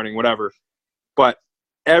in the morning, whatever. But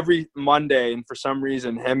every Monday, and for some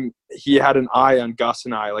reason he had an eye on Gus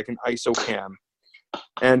and I, like an ISO cam.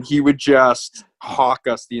 And he would just hawk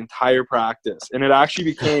us the entire practice. And it actually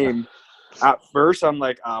became, at first, I'm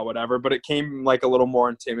like, whatever. But it came like a little more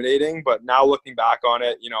intimidating. But now looking back on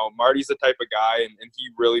it, Marty's the type of guy, and he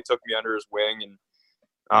really took me under his wing.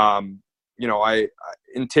 And, I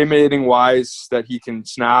intimidating wise that he can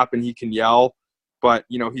snap and he can yell. But,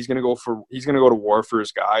 he's going to go to war for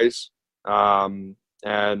his guys. And,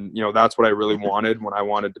 that's what I really wanted when I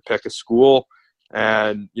wanted to pick a school.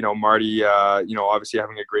 And, Marty, obviously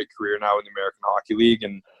having a great career now in the American Hockey League.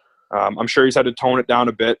 And I'm sure he's had to tone it down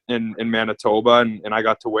a bit in Manitoba, and I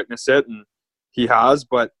got to witness it, and he has.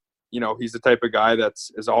 But, he's the type of guy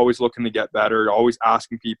is always looking to get better, always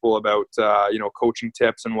asking people about, coaching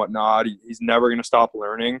tips and whatnot. He's never going to stop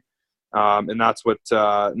learning. And that's what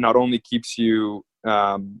not only keeps you,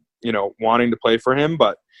 wanting to play for him,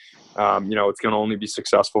 but, it's going to only be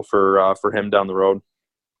successful for him down the road.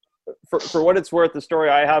 For what it's worth, the story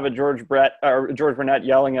I have of George Burnett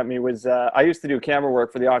yelling at me was I used to do camera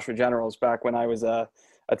work for the Oshawa Generals back when I was a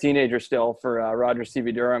teenager still for Rogers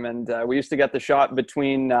TV Durham, and we used to get the shot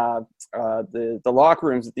between the locker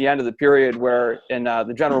rooms at the end of the period where in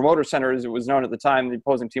the General Motors Center, as it was known at the time, the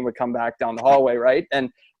opposing team would come back down the hallway, right? And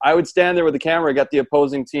I would stand there with the camera, get the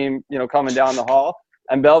opposing team, coming down the hall.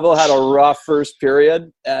 And Belleville had a rough first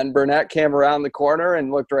period, and Burnett came around the corner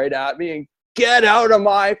and looked right at me and, "Get out of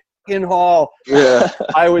my in hall." Yeah.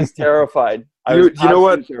 I was terrified.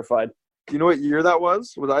 Terrified. Do you know what year that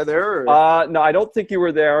was? Was I there? Or? No, I don't think you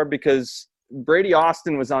were there because Brady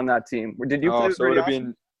Austin was on that team. Did you play with Brady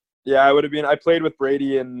Austin? Yeah, I would have been. I played with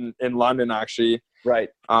Brady in London, actually. Right.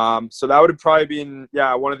 So that would have probably been,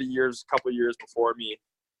 one of the years, a couple of years before me.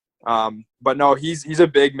 But no, he's a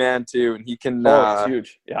big man too, and he can. It's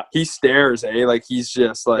huge. Yeah. He stares, Like he's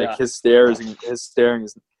just like his staring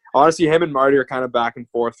is. Honestly, him and Marty are kind of back and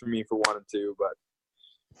forth for me for 1 and 2,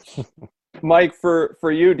 but. Mike,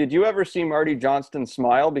 for you, did you ever see Marty Johnston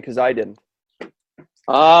smile? Because I didn't.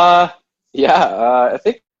 I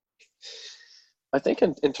think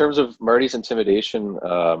in terms of Marty's intimidation,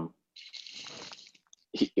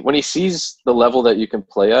 when he sees the level that you can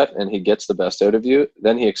play at and he gets the best out of you,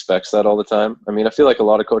 then he expects that all the time. I mean, I feel like a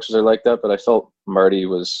lot of coaches are like that, but I felt Marty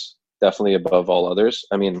was definitely above all others.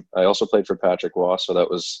 I mean, I also played for Patrick Waugh, so that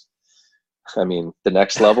was, the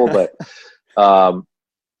next level. But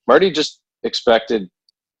Marty just expected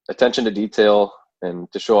attention to detail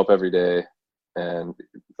and to show up every day.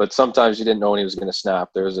 But sometimes you didn't know when he was going to snap.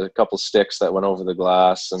 There was a couple sticks that went over the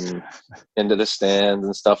glass and into the stands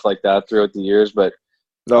and stuff like that throughout the years. But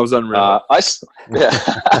that was unreal.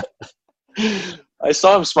 I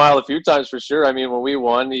saw him smile a few times for sure. I mean, when we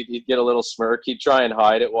won, he'd get a little smirk. He'd try and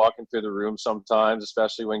hide it walking through the room sometimes,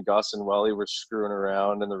 especially when Gus and Welly were screwing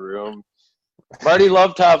around in the room. Marty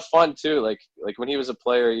loved to have fun too. Like when he was a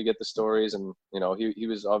player, you get the stories, and he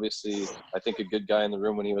was obviously, I think, a good guy in the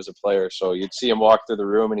room when he was a player. So you'd see him walk through the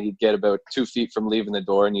room, and he'd get about 2 feet from leaving the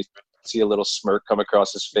door, and you'd see a little smirk come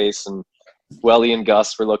across his face. And Welly and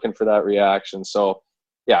Gus were looking for that reaction. So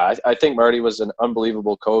yeah, I think Marty was an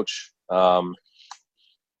unbelievable coach.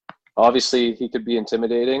 Obviously, he could be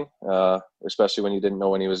intimidating, especially when you didn't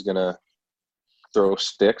know when he was going to throw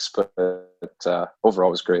sticks. But overall,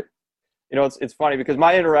 it was great. It's funny because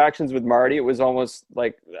my interactions with Marty, it was almost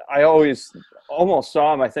like I always almost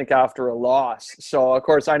saw him, I think, after a loss. So, of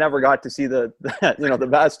course, I never got to see the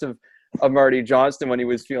best of Marty Johnston when he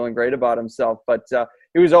was feeling great about himself. But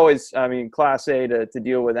he was always, class A to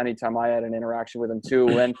deal with anytime I had an interaction with him too.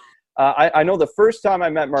 And I know the first time I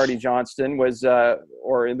met Marty Johnston was,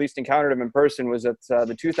 or at least encountered him in person, was at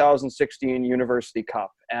the 2016 University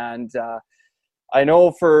Cup. And I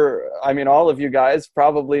know all of you guys,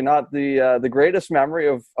 probably not the greatest memory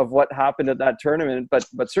of what happened at that tournament,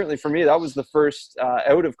 but certainly for me, that was the first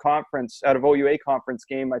out of OUA conference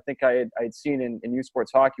game I think I had seen in U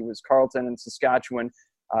Sports hockey was Carleton and Saskatchewan,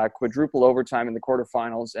 quadruple overtime in the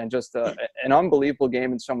quarterfinals, and just an unbelievable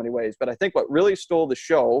game in so many ways. But I think what really stole the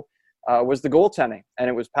show was the goaltending, and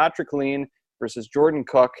it was Patrick Killeen versus Jordan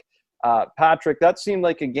Cook. Patrick, that seemed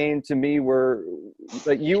like a game to me where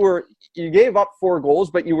like you gave up 4 goals,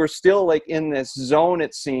 but you were still like in this zone,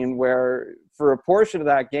 it seemed, where for a portion of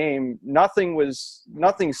that game, nothing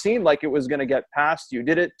seemed like it was going to get past you.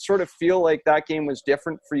 Did it sort of feel like that game was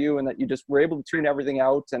different for you and that you just were able to tune everything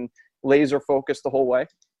out and laser focus the whole way?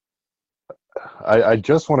 I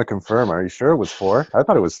just want to confirm. Are you sure it was 4? I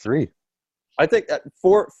thought it was 3. I think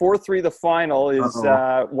 4-3 the final is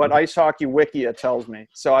what Ice Hockey Wikia tells me.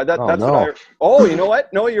 So that's what I. Oh, you know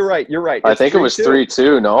what? No, you're right. You're right. I think it was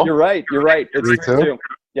 3-2. No, you're right. It's 3-2.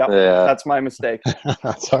 Yeah, that's my mistake.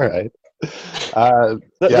 That's all right. The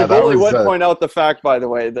goalie would point out the fact, by the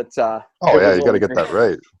way, that. You got to get that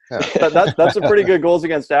right. Yeah. That's a pretty good goals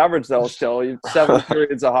against average, though. Still, 7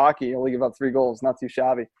 periods of hockey, you only give up 3 goals. Not too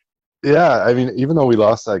shabby. Yeah, I mean, even though we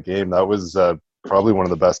lost that game, that was probably one of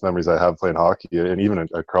the best memories I have playing hockey, and even at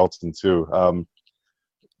Carleton too. I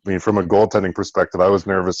mean, from a goaltending perspective, I was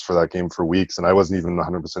nervous for that game for weeks, and I wasn't even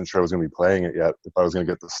 100% sure I was going to be playing it yet, if I was going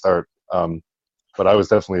to get the start. But I was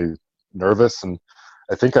definitely nervous, and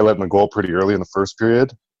I think I let my goal pretty early in the first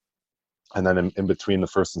period. And then in between the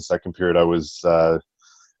first and second period, I was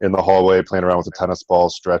in the hallway playing around with a tennis ball,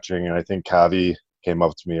 stretching, and I think Cavi came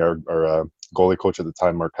up to me, our goalie coach at the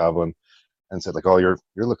time, Mark Havlin, and said, like, "Oh, you're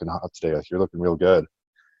looking hot today. Like, you're looking real good."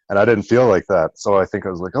 And I didn't feel like that. So I think I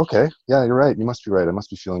was like, okay, yeah, you're right. You must be right. I must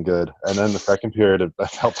be feeling good. And then the second period, I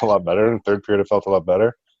felt a lot better. And the third period, I felt a lot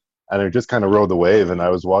better. And it just kind of rode the wave. And I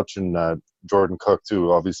was watching Jordan Cook,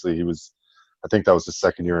 too. Obviously, I think that was the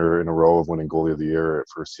second year in a row of winning goalie of the year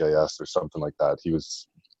for CIS or something like that. He was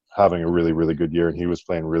having a really, really good year, and he was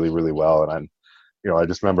playing really, really well. And I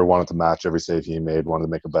just remember wanting to match every save he made, wanted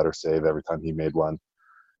to make a better save every time he made one.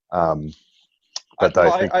 But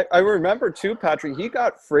I remember too, Patrick. He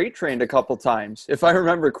got freight trained a couple times, if I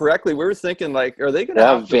remember correctly. We were thinking, like, are they going to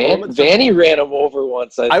have Vanny ran him over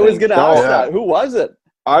once? I was going to ask that. Who was it?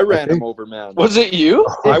 I ran him over, man. Was it you?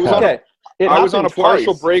 I was on a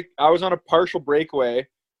partial break. I was on a partial breakaway.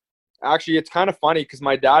 Actually, it's kind of funny because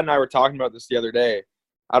my dad and I were talking about this the other day.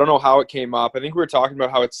 I don't know how it came up. I think we were talking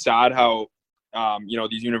about how it's sad how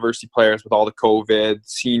these university players with all the COVID,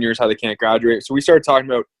 seniors, how they can't graduate. So we started talking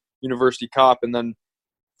about University Cup, and then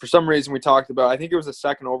for some reason we talked about, I think it was the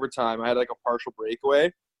second overtime, I had like a partial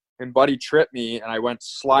breakaway and Buddy tripped me and I went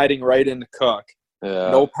sliding right into Cook.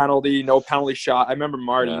 No penalty shot. I remember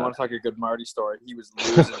Marty. You want to talk a good Marty story? He was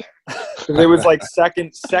losing it. It was like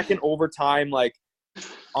second overtime. Like,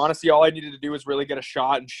 honestly, all I needed to do was really get a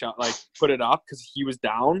shot and put it up because he was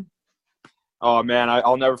down. Oh man,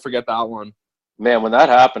 I'll never forget that one. Man, when that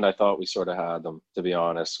happened, I thought we sort of had them, to be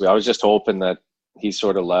honest. I was just hoping that he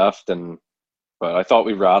sort of left, but I thought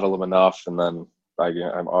we rattled him enough, and then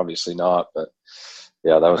I'm obviously not. But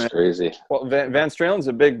yeah, that was crazy. Well, Van Stralen's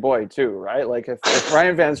a big boy too, right? Like if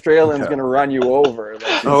Ryan Van Stralen's going to run you over, like,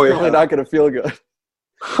 he's really not going to feel good.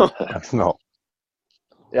 No.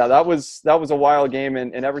 Yeah, that was a wild game,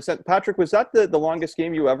 and ever since. Patrick, was that the longest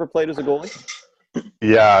game you ever played as a goalie?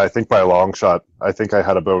 Yeah, I think by a long shot. I think I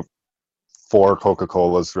had about 4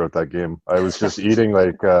 Coca-Colas throughout that game. I was just eating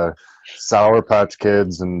like Sour Patch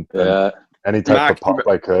Kids and any type of pop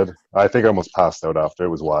I could. I think I almost passed out after. It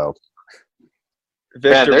was wild.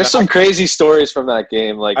 Man, there's some crazy stories from that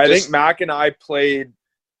game. Like, I think Mac and I played.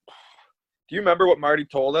 Do you remember what Marty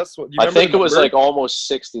told us? I think it was like almost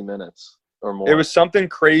 60 minutes or more. It was something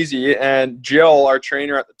crazy. And Jill, our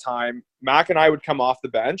trainer at the time, Mac and I would come off the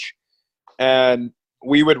bench and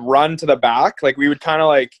we would run to the back. Like, we would kind of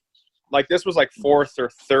like this was like fourth or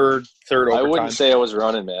third overtime. I wouldn't say I was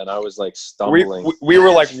running, man. I was like stumbling. We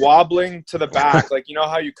were like wobbling to the back. Like, you know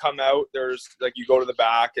how you come out, there's like you go to the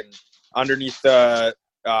back and underneath the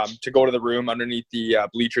to go to the room underneath the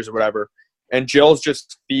bleachers or whatever. And Jill's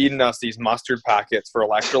just feeding us these mustard packets for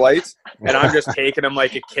electrolytes. And I'm just taking them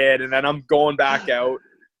like a kid. And then I'm going back out.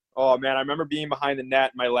 Oh, man, I remember being behind the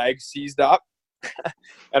net. My legs seized up.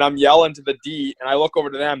 And I'm yelling to the D. And I look over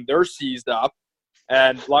to them. They're seized up.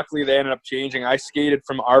 And luckily, they ended up changing. I skated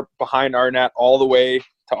from behind our net all the way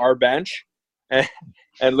to our bench.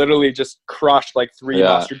 And literally just crushed like 3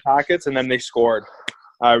 mustard packets. And then they scored.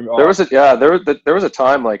 There was a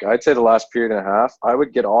time, like I'd say the last period and a half, I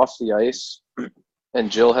would get off the ice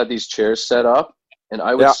and Jill had these chairs set up and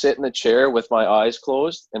I would sit in the chair with my eyes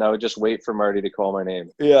closed and I would just wait for Marty to call my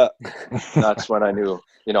name. Yeah. That's when I knew,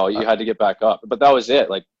 you had to get back up. But that was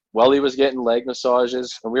it. Like, Welly was getting leg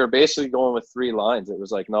massages and we were basically going with 3 lines. It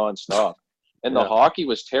was like nonstop. And the hockey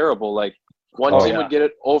was terrible. Like, one team would get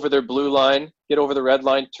it over their blue line, get over the red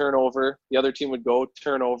line, turn over. The other team would go,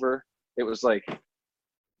 turn over. It was like,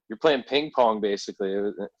 you're playing ping pong, basically.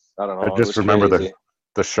 I don't know. I just remember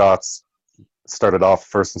the shots started off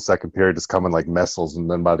first and second period just coming like missiles, and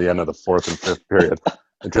then by the end of the fourth and fifth period,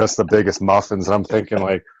 just the biggest muffins. And I'm thinking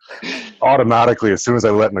like automatically, as soon as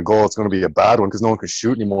I let in a goal, it's going to be a bad one because no one can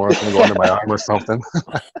shoot anymore. It's going to go under my arm or something.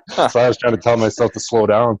 So I was trying to tell myself to slow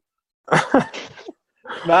down.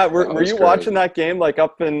 Matt, were you watching that game like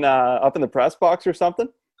up in the press box or something?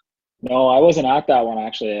 No, I wasn't at that one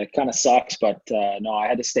actually. It kind of sucks, but no, I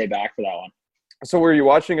had to stay back for that one. So were you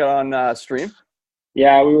watching it on stream?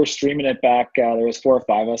 Yeah, we were streaming it back. There was 4 or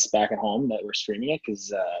 5 of us back at home that were streaming it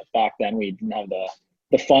because back then we didn't have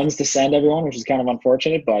the funds to send everyone, which is kind of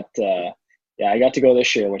unfortunate. But yeah, I got to go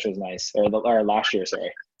this year, which was nice, or last year,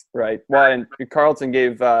 sorry. Right. Well, and Carleton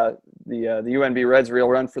gave the UNB Reds a real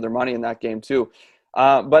run for their money in that game too.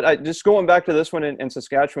 But just going back to this one in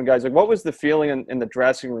Saskatchewan, guys, like what was the feeling in the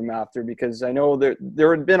dressing room after? Because I know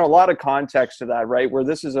there had been a lot of context to that, right? Where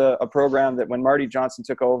this is a program that when Marty Johnson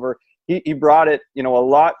took over, he brought it, a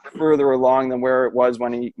lot further along than where it was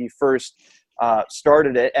when he first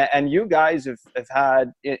started it. And you guys have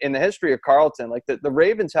had, in the history of Carleton, like the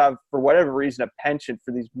Ravens have, for whatever reason, a penchant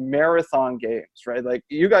for these marathon games, right? Like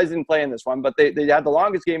you guys didn't play in this one, but they had the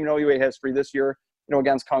longest game in OUA history this year,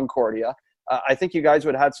 against Concordia. I think you guys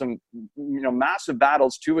would have had some, massive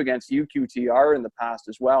battles too against UQTR in the past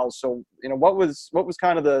as well. So, what was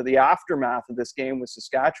kind of the aftermath of this game with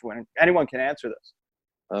Saskatchewan? Anyone can answer this.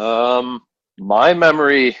 My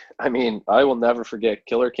memory, I will never forget.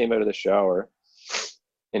 Killer came out of the shower,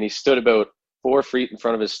 and he stood about 4 feet in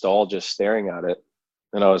front of his stall, just staring at it.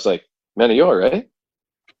 And I was like, "Man, are you all right?"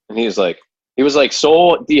 And he was like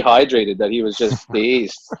so dehydrated that he was just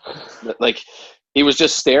dazed, like he was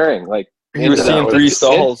just staring, like. He was seeing 3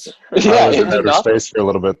 stalls. Yeah, I was in outer space for a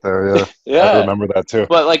little bit there. Yeah, yeah. I remember that too.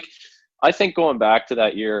 But I think going back to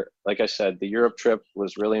that year, like I said, the Europe trip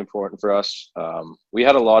was really important for us. We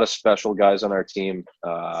had a lot of special guys on our team.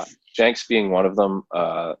 Jenks being one of them.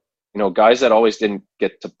 Guys that always didn't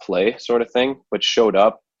get to play, sort of thing, but showed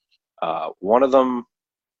up. One of them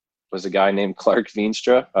was a guy named Clark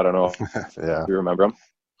Veenstra. I don't know if you remember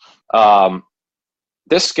him.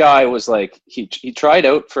 This guy was like, he tried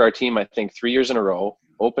out for our team, I think 3 years in a row,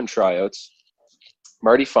 open tryouts.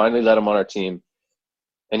 Marty finally let him on our team.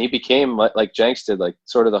 And he became, like Jenks did, like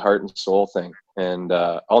sort of the heart and soul thing. And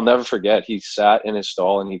I'll never forget, he sat in his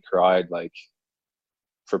stall and he cried like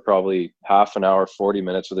for probably half an hour, 40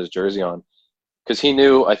 minutes with his jersey on. Because he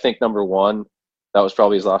knew, I think, number one, that was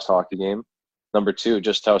probably his last hockey game. Number two,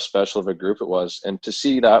 just how special of a group it was. And to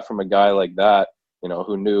see that from a guy like that,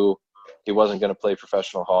 who knew he wasn't going to play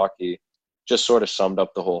professional hockey, just sort of summed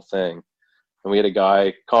up the whole thing. And we had a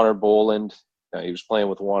guy, Connor Boland. He was playing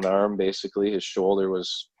with one arm, basically. His shoulder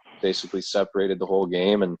was basically separated the whole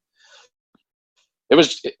game. And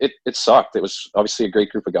it sucked. It was obviously a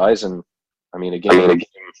great group of guys. And, a game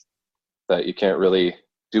that you can't really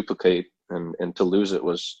duplicate. And to lose it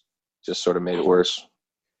was just sort of made it worse.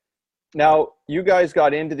 Now, you guys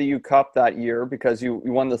got into the U Cup that year because you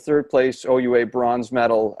won the 3rd place OUA bronze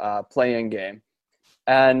medal play-in game.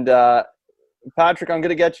 And Patrick, I'm going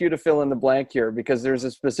to get you to fill in the blank here because there's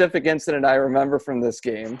a specific incident I remember from this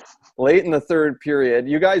game. Late in the 3rd period,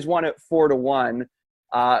 you guys won it 4-1.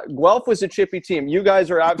 Guelph was a chippy team. You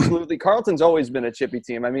guys are absolutely – Carleton's always been a chippy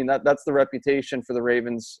team. That's the reputation for the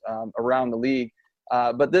Ravens around the league.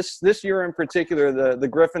 But this year in particular, the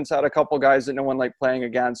Griffins had a couple guys that no one liked playing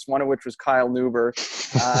against, one of which was Kyle Newber.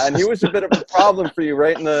 And he was a bit of a problem for you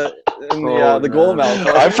right in the goal mouth.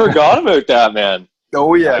 I forgot about that, man.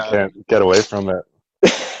 Oh, yeah. I can't get away from it.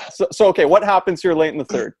 So okay, what happens here late in the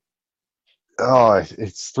 3rd? Oh,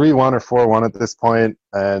 it's 3-1 or 4-1 at this point.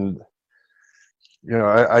 And,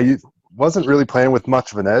 I wasn't really playing with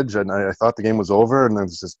much of an edge. And I thought the game was over. And there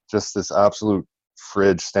was just this absolute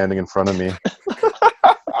fridge standing in front of me.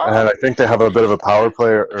 And I think they have a bit of a power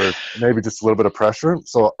play or maybe just a little bit of pressure.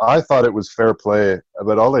 So I thought it was fair play,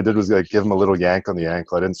 but all I did was give him a little yank on the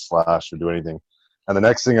ankle. I didn't slash or do anything. And the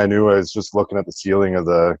next thing I knew, I was just looking at the ceiling of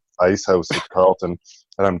the ice house at Carleton,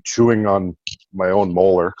 and I'm chewing on my own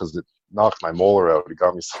molar because it knocked my molar out. It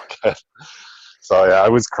got me so good. So yeah, I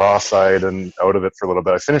was cross-eyed and out of it for a little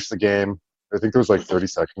bit. I finished the game. I think there was like 30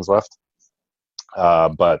 seconds left.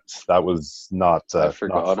 But that was not I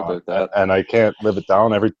forgot about that. And I can't live it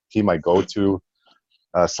down. Every team I go to,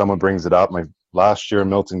 someone brings it up. My last year,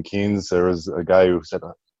 Milton Keynes, there was a guy who said,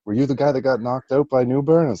 "Were you the guy that got knocked out by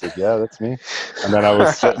Newber?" And I was like, "Yeah, that's me." And then I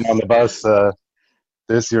was sitting on the bus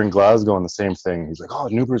this year in Glasgow, and the same thing. He's like, "Oh,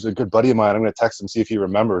 Newber's a good buddy of mine. I'm going to text him, see if he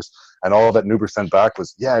remembers." And all that Newber sent back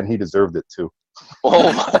was, "Yeah, and he deserved it too."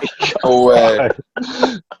 Oh my God. No way.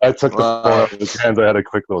 I took the phone out of his hands. I had a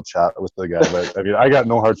quick little chat with the guy. But I got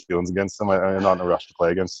no hard feelings against him. I'm not in a rush to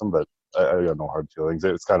play against him, but I got no hard feelings.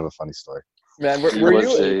 It's kind of a funny story. Man, He were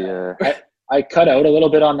was you? I cut out a little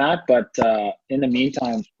bit on that, but in the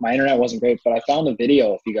meantime, my internet wasn't great. But I found the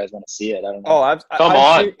video if you guys want to see it. I don't know.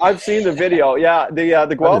 Oh, I've seen the video. Yeah,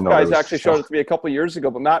 the Guelph guys actually showed it to me a couple of years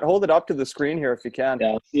ago. But Matt, hold it up to the screen here if you can.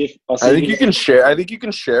 Yeah, I think you can share. I think you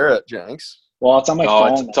can share it, Jenks. Well, it's on my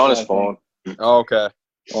phone. It's on his phone. Oh, okay.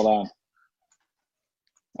 Hold on.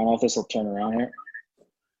 I don't know if this will turn around here.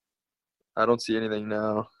 I don't see anything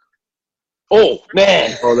now. Oh,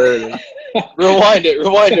 man. Oh, there it is. Rewind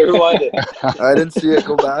it. I didn't see it.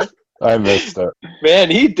 Go back. I missed it. Man,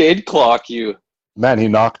 he did clock you. Man, he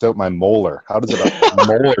knocked out my molar. How does a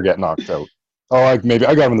molar get knocked out? Oh, maybe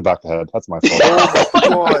I got him in the back of the head. That's my fault.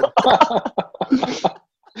 Oh, God.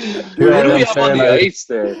 Dude, what do we have on the ice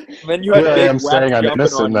there? Then you had I'm saying I'm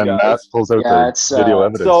innocent, and then Matt pulls out the video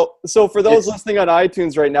evidence. So for those listening on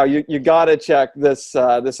iTunes right now, you got to check this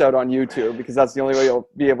out on YouTube, because that's the only way you'll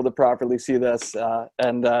be able to properly see this.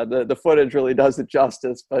 And the footage really does it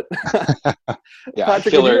justice. But yeah,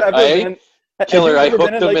 Patrick, Killer, I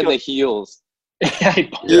hooked him in the heels.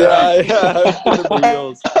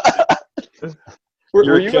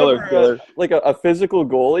 Were you ever like a physical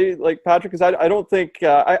goalie, like Patrick? Because I don't think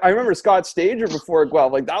I remember Scott Stager before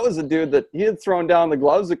Guelph. Like, that was a dude that he had thrown down the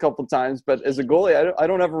gloves a couple times. But as a goalie, I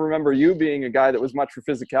don't ever remember you being a guy that was much for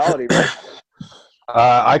physicality. Right?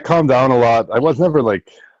 I calmed down a lot. I was never like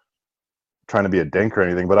trying to be a dink or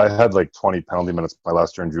anything, but I had like 20 penalty minutes my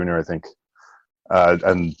last year in junior, I think.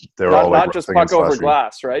 And they were all like not just puck over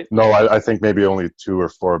glass, right? No, I think maybe only 2 or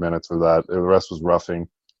 4 minutes for that. The rest was roughing.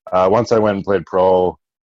 Once I went and played pro,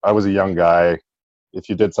 I was a young guy. If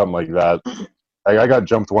you did something like that, I got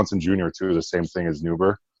jumped once in junior too, the same thing as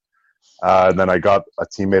Nuber. And then I got a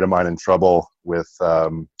teammate of mine in trouble with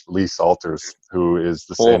Lee Salters, who is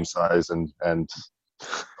the same size and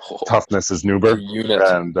toughness as Nuber.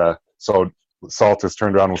 And so Salters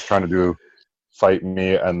turned around and was trying to fight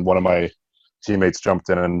me, and one of my teammates jumped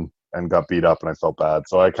in and got beat up, and I felt bad.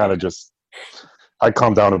 So I kind of I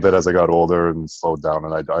calmed down a bit as I got older and slowed down,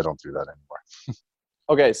 and I don't do that anymore.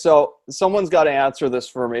 Okay, so someone's got to answer this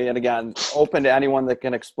for me, and again, open to anyone that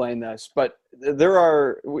can explain this. But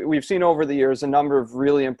we've seen over the years a number of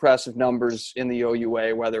really impressive numbers in the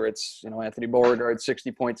OUA, whether it's Anthony Beauregard's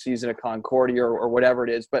 60-point season at Concordia or whatever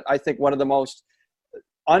it is. But I think one of the most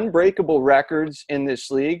unbreakable records in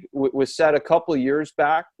this league was set a couple of years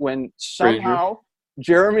back when somehow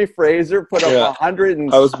Jeremy Fraser put up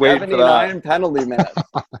 179 penalty minutes.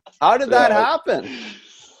 How did that happen?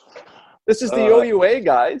 This is the OUA,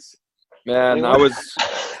 guys. Man, I was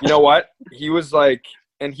 – you know what? He was like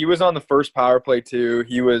 – and he was on the first power play too.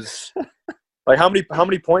 He was – like, how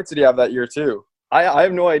many points did he have that year too? I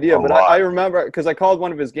have no idea, but I remember because I called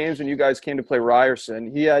one of his games when you guys came to play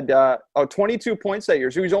Ryerson. He had 22 points that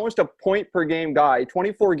year, so he was almost a point-per-game guy,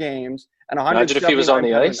 24 games, and 179. Imagine if he was on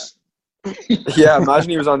the ice. Yeah,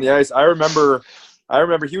 imagine he was on the ice. I remember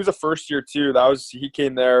he was a first year too. He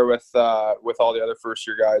came there with all the other first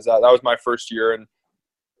year guys. That was my first year, and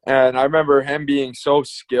I remember him being so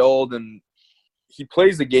skilled, and he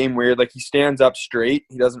plays the game weird. Like, he stands up straight.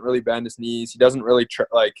 He doesn't really bend his knees. He doesn't really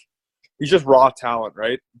he's just raw talent,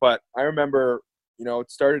 right? But I remember,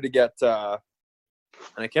 it started to get and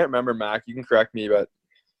I can't remember, Mac, you can correct me, but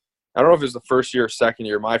I don't know if it was the first year or second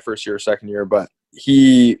year, my first year or second year, but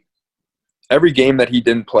every game that he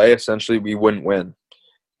didn't play, essentially, we wouldn't win.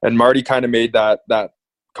 And Marty kind of made that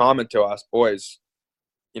comment to us, boys.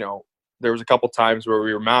 There was a couple times where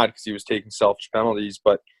we were mad because he was taking selfish penalties,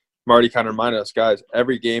 but Marty kind of reminded us, guys,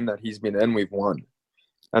 every game that he's been in, we've won.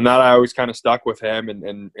 And that I always kind of stuck with him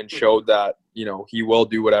and showed that, he will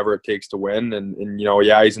do whatever it takes to win. And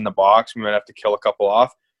he's in the box. We might have to kill a couple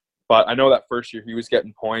off. But I know that first year he was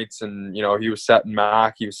getting points, and, he was setting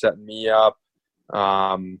Mac. He was setting me up.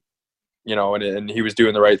 And he was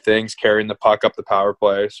doing the right things, carrying the puck up the power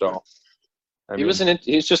play. So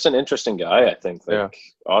he's just an interesting guy, I think.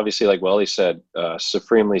 Obviously, like Welly said,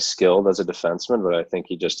 supremely skilled as a defenseman, but I think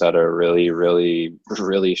he just had a really, really,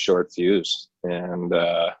 really short fuse, and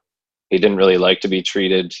he didn't really like to be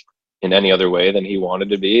treated in any other way than he wanted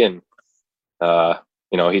to be, and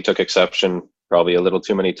he took exception probably a little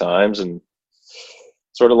too many times, and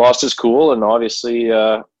sort of lost his cool. And obviously,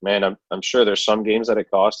 man, I'm sure there's some games that it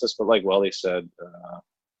cost us, but like Welly said,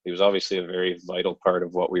 he was obviously a very vital part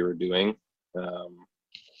of what we were doing.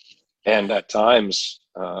 And at times,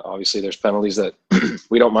 obviously there's penalties that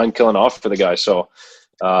we don't mind killing off for the guy. So,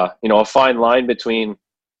 a fine line between,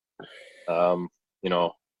 the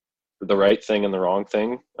right thing and the wrong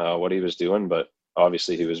thing, what he was doing, but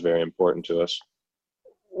obviously he was very important to us.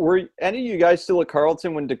 Were any of you guys still at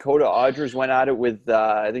Carleton when Dakota Odgers went at it with,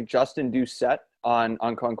 I think, Justin Doucette on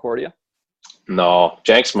Concordia? No,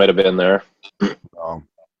 Jenks might have been there.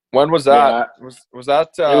 When was that? Was that?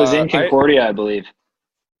 It was in Concordia, I believe.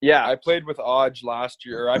 Yeah. I played with Odge last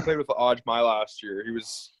year. I played with Odge my last year.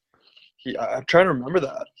 I'm trying to remember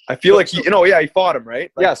that. I feel like he fought him,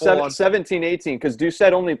 right? Like 17-18, because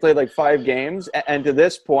Doucette only played like 5 games. And to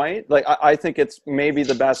this point, like I think it's maybe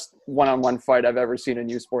the best one-on-one fight I've ever seen in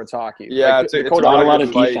U Sports hockey. Yeah, like, it's not a lot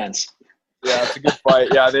of fight. defense. Yeah, it's a good fight.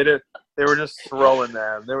 Yeah, they were just throwing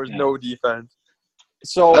them. There was no defense.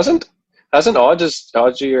 So hasn't Odge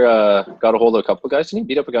got a hold of a couple of guys? Didn't he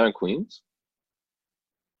beat up a guy in Queens?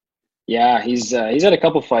 Yeah, he's had a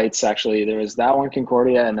couple fights actually. There was that one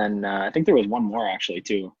Concordia, and then I think there was one more actually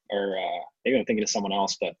too, or maybe I'm thinking of someone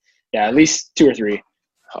else. But yeah, at least 2 or 3.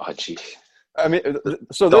 Oh, gee. I mean,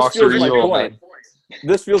 so this feels my point.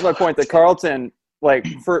 This feels my point that Carleton, like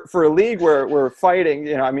for a league where we're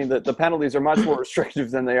fighting, I mean, the penalties are much more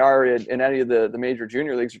restrictive than they are in any of the major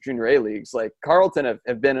junior leagues or junior A leagues. Like Carleton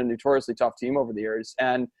have been a notoriously tough team over the years.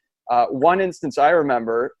 And one instance I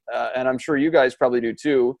remember, and I'm sure you guys probably do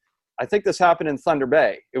too, I think this happened in Thunder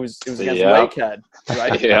Bay. It was against Lakehead,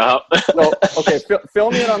 right? Yeah. So, okay, fill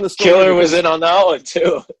me in on the story. Killer was in on that one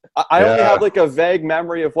too. I only have like a vague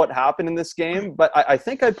memory of what happened in this game, but I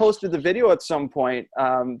think I posted the video at some point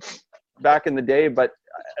back in the day, but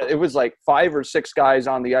it was like 5 or 6 guys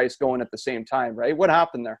on the ice going at the same time, right? What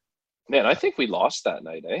happened there? Man, I think we lost that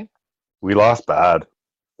night, eh? We lost bad.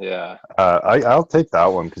 Yeah. I'll take that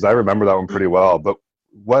one because I remember that one pretty well. But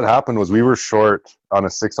what happened was we were short on a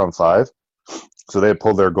 6-on-5. So they had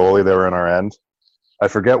pulled their goalie. They were in our end. I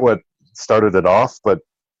forget what started it off, but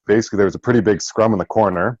basically there was a pretty big scrum in the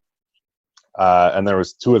corner. And there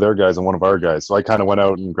was 2 of their guys and 1 of our guys. So I kind of went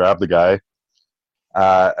out and grabbed the guy.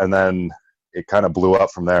 And then it kind of blew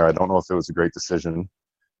up from there. I don't know if it was a great decision.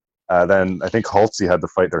 Then I think Halsey had to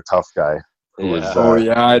fight their tough guy.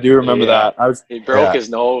 I do remember that. He broke his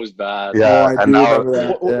nose bad. Yeah, I do remember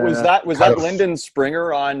that. Was that Lyndon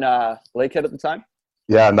Springer on Lakehead at the time?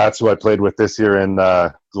 Yeah, and that's who I played with this year in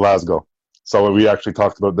Glasgow. So we actually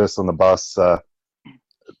talked about this on the bus,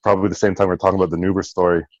 probably the same time we were talking about the Nuber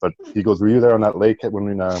story. But he goes, "Were you there on that Lakehead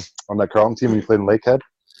on that Carleton team when you played in Lakehead?"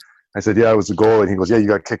 I said, "Yeah, I was the goalie." And he goes, "Yeah, you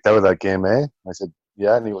got kicked out of that game, eh?" I said,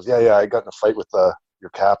 "Yeah," and he goes, "Yeah, I got in a fight with your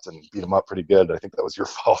captain, beat him up pretty good. I think that was your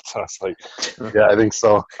fault." And I was like, "Yeah, I think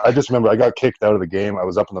so." I just remember I got kicked out of the game. I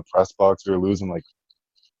was up in the press box. We were losing like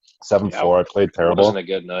 7-4. I played terrible. It wasn't a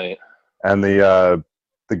good night. And the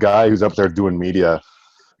guy who's up there doing media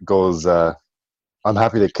goes, "I'm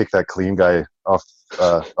happy to kick that Killeen guy off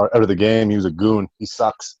out of the game. He was a goon. He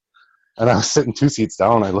sucks." And I was sitting 2 seats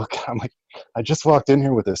down. I'm like, I just walked in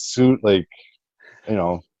here with a suit, like,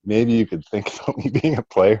 maybe you could think about me being a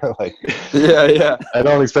player. Like, yeah. I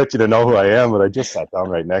don't expect you to know who I am, but I just sat down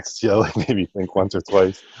right next to you. Like, maybe think once or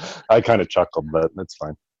twice. I kind of chuckled, but it's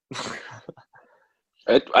fine.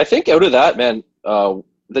 I think out of that, man, was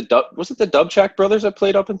it the Dubchak brothers that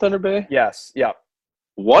played up in Thunder Bay? Yes. Yeah.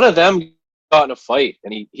 One of them got in a fight,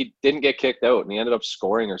 and he didn't get kicked out, and he ended up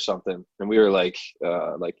scoring or something. And we were like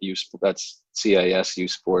that's CIS U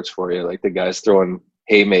Sports for you. Like the guy's throwing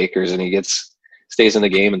haymakers, and he stays in the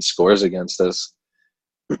game and scores against us.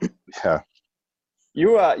 Yeah.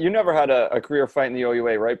 You never had a career fight in the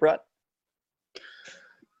OUA, right, Brett?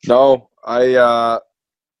 No, I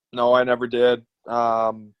never did.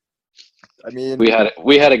 I mean, we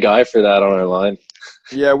had a guy for that on our line.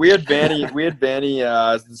 Yeah, we had Vanny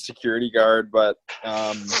as the security guard, but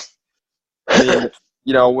I mean,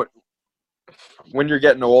 when you're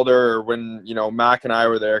getting older, or when Mac and I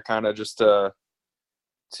were there, kind of just to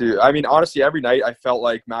I mean, honestly, every night I felt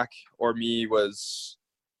like Mac or me was,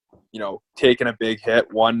 taking a big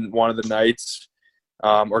hit one of the nights,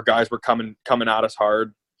 or guys were coming at us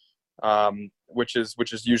hard, which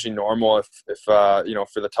is usually normal if for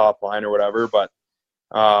the top line or whatever. But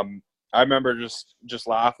I remember just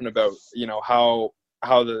laughing about how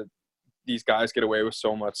these guys get away with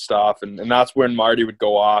so much stuff, and that's when Marty would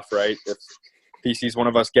go off, right? If he sees one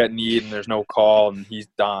of us get kneed and there's no call and he's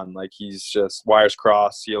done, like he's just wires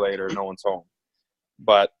crossed, see you later, no one's home.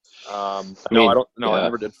 But I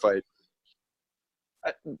never did fight.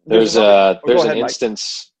 There's an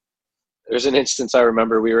instance I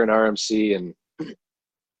remember. We were in RMC, and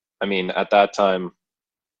I mean at that time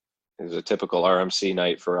it was a typical RMC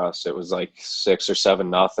night for us. It was like 6 or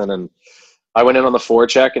 7-0, and I went in on the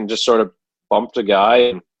forecheck and just sort of bumped a guy,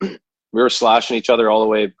 and we were slashing each other all the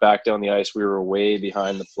way back down the ice. We were way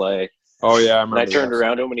behind the play. Oh yeah, I remember. And I turned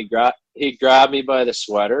around to him, and he grabbed me by the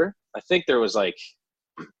sweater. I think there was like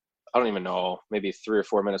I don't even know, maybe 3 or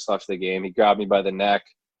 4 minutes left of the game. He grabbed me by the neck.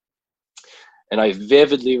 And I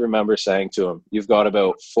vividly remember saying to him, "You've got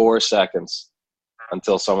about 4 seconds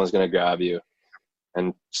until someone's going to grab you."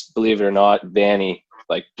 And believe it or not, Vanny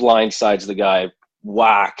like blindsides the guy,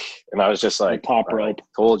 whack. And I was just like, top rope.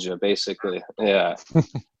 Told you, basically. Yeah.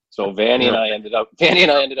 So Vanny and I ended up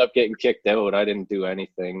getting kicked out. I didn't do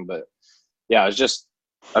anything, but yeah, it was just,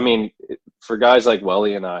 I mean, for guys like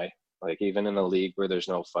Welly and I, like even in a league where there's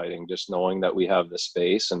no fighting, just knowing that we have the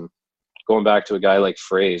space, and going back to a guy like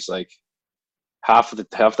Fraze, like half the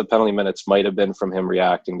penalty minutes might have been from him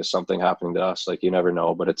reacting to something happening to us. Like, you never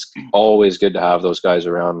know, but it's always good to have those guys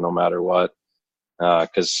around no matter what.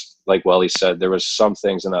 Because like Welly said, there was some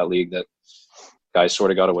things in that league that guys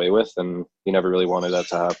sort of got away with, and you never really wanted that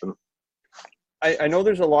to happen. I know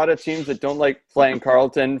there's a lot of teams that don't like playing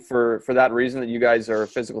Carleton for that reason, that you guys are a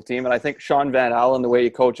physical team. And I think Sean Van Allen, the way he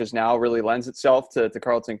coaches now, really lends itself to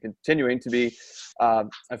Carleton continuing to be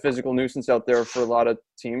a physical nuisance out there for a lot of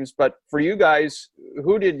teams. But for you guys,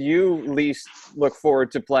 who did you least look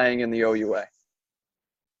forward to playing in the OUA?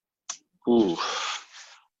 Ooh.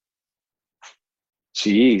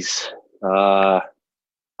 Jeez.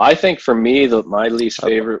 I think for me, my least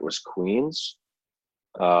favorite was Queens.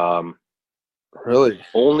 Really?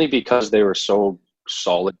 Only because they were so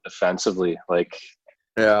solid defensively. Like,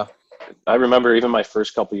 Yeah. I remember even my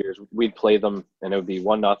first couple of years, we'd play them and it would be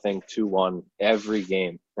 1-0, 2-1 every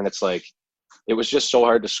game. And it's like, it was just so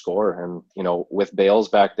hard to score. And, you know, with Bales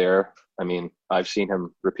back there, I mean, I've seen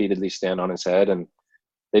him repeatedly stand on his head, and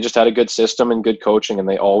they just had a good system and good coaching, and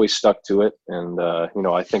they always stuck to it. And, you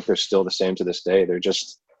know, I think they're still the same to this day. They're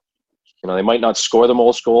just, you know, they might not score the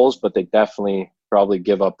most goals, but they definitely probably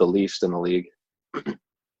give up the least in the league. How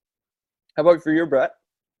about for you, Brett?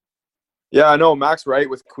 Yeah, I know Mac's right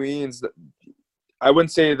with Queens. I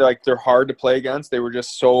wouldn't say like they're hard to play against. They were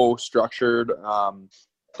just so structured,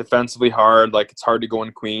 defensively hard. Like, it's hard to go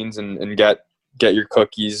in Queens and get your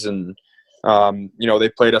cookies. And you know, they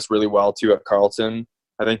played us really well too at Carleton.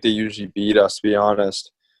 I think they usually beat us, to be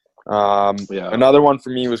honest. Another one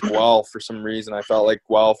for me was Guelph. For some reason, I felt like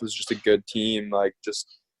Guelph was just a good team, like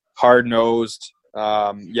just hard-nosed.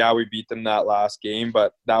 Yeah, we beat them that last game,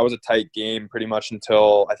 but that was a tight game pretty much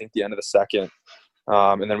until I think the end of the second.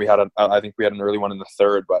 And then I think we had an early one in the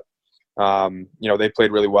third, but you know, they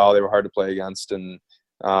played really well. They were hard to play against, and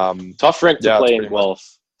tough rink to play in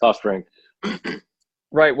Guelph. Tough rink.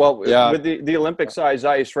 Right. Well, with the Olympic size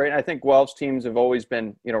ice, right? I think Guelph's teams have always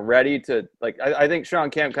been, you know, ready to, like, I think Sean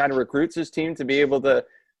Camp kind of recruits his team to be able to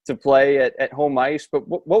play at home ice. But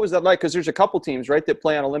what was that like? Because there's a couple teams, right, that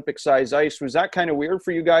play on Olympic size ice. Was that kind of weird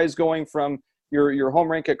for you guys going from your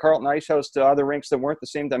home rink at Carleton Ice House to other rinks that weren't the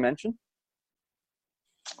same dimension?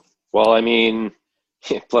 Well, I mean,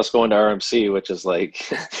 plus going to RMC, which is like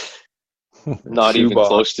not even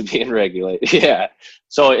close to being regulated. Yeah.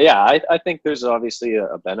 So, yeah, I think there's obviously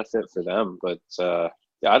a benefit for them. But, yeah,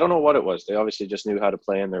 I don't know what it was. They obviously just knew how to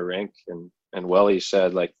play in their rink. And Welly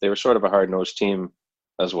said, like, they were sort of a hard-nosed team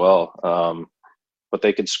as well. But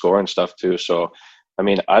they could score and stuff too. So, I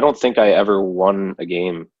mean, I don't think I ever won a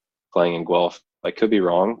game playing in Guelph. I could be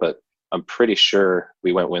wrong, but I'm pretty sure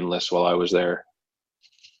we went winless while I was there.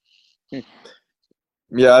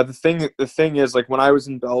 Yeah, the thing is, like, when I was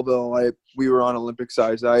in Belleville, we were on Olympic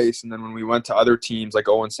size ice, and then when we went to other teams like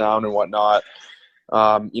Owen Sound and whatnot,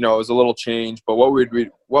 you know, it was a little change. But what we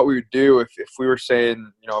would do if we were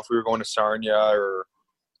saying, you know, if we were going to Sarnia or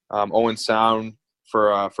Owen Sound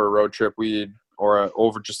for a road trip,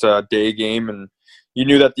 over just a day game, and you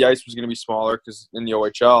knew that the ice was going to be smaller because in the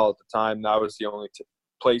OHL at the time that was the only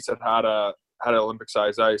place that had an Olympic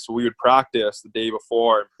size ice. So we would practice the day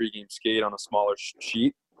before and pregame skate on a smaller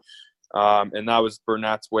sheet. And that was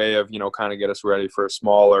Burnett's way of, you know, kind of get us ready for a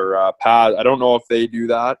smaller pad. I don't know if they do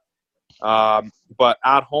that. But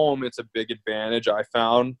at home, it's a big advantage, I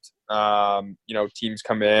found. You know, teams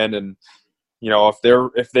come in and, you know,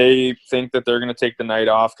 if they think that they're going to take the night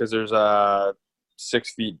off because there's a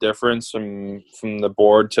 6 feet difference from the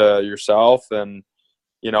board to yourself, then,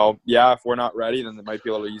 you know, yeah, if we're not ready, then it might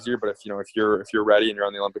be a little easier. But if you're ready and you're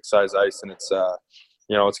on the Olympic size ice, then it's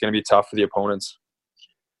you know, it's going to be tough for the opponents.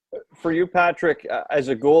 For you, Patrick, as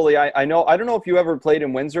a goalie, I don't know if you ever played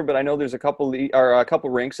in Windsor, but I know there's a couple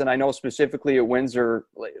rinks, and I know specifically at Windsor,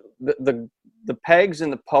 the pegs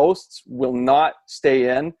and the posts will not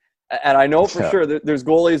stay in. And I know for sure that there's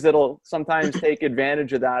goalies that'll sometimes take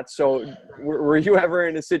advantage of that. So were you ever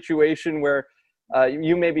in a situation where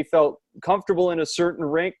you maybe felt comfortable in a certain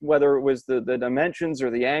rink, whether it was the dimensions or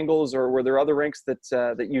the angles, or were there other rinks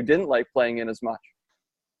that you didn't like playing in as much?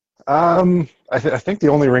 I think the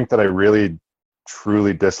only rink that I really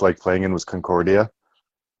truly disliked playing in was Concordia.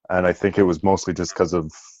 And I think it was mostly just because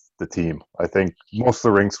of the team. I think most of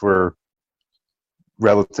the rinks were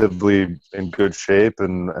relatively in good shape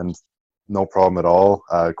and no problem at all.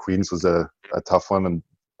 Queens was a tough one, and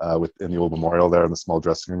in the old Memorial there in the small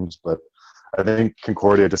dressing rooms. But I think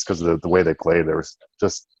Concordia, just because of the way they played, they were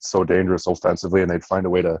just so dangerous offensively, and they'd find a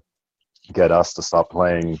way to get us to stop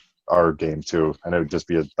playing our game too. And it would just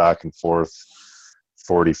be a back and forth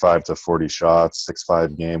 45 to 40 shots,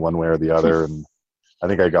 6-5 game one way or the other. And I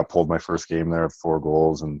think I got pulled my first game there at 4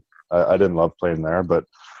 goals, and I didn't love playing there, but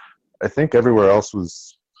I think everywhere else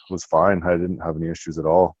was fine. I didn't have any issues at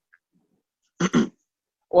all.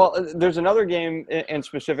 Well, there's another game in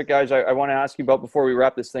specific, guys, I want to ask you about before we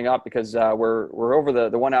wrap this thing up, because we're over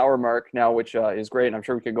the 1 hour mark now, which is great. And I'm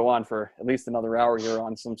sure we could go on for at least another hour here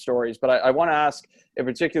on some stories. But I want to ask in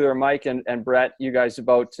particular Mike and Brett, you guys,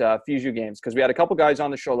 about Fusio games, because we had a couple guys on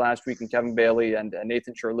the show last week, and Kevin Bailey and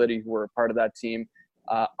Nathan Sherlitty, who were a part of that team.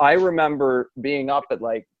 I remember being up at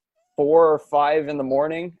like 4 or 5 in the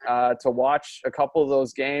morning to watch a couple of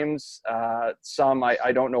those games. Some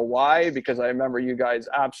I don't know why, because I remember you guys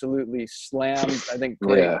absolutely slammed, I think,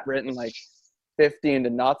 Great Britain like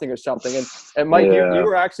 15-0 or something. And Mike, you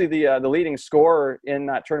were actually the leading scorer in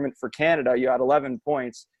that tournament for Canada. You had 11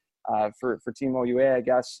 points for Team OUA, I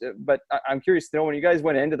guess. But I'm curious to know, when you guys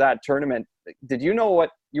went into that tournament, did you know what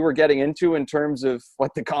you were getting into in terms of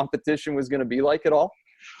what the competition was going to be like at all?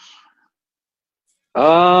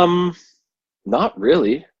 Not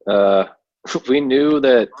really. We knew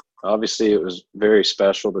that obviously it was very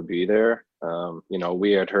special to be there.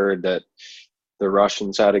 We had heard that the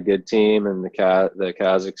Russians had a good team, and the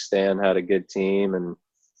Kazakhstan had a good team, and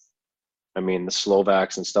I mean the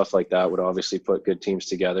Slovaks and stuff like that would obviously put good teams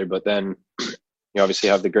together. But then you obviously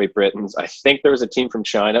have the Great Britons. I think there was a team from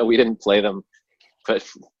China. We didn't play them, but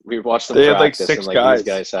we watched them practice. They had like 6 and guys. These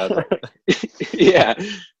guys had yeah.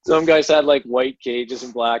 Some guys had like white cages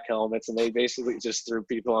and black helmets, and they basically just threw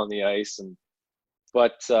people on the ice.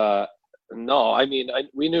 But no, I mean,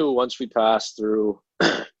 we knew once we passed through,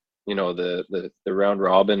 the round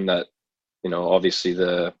robin that, obviously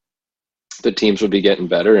the teams would be getting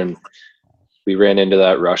better, and we ran into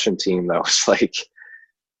that Russian team that was like,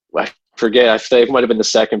 I forget, I think it might have been the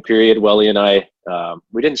second period. Welly and I,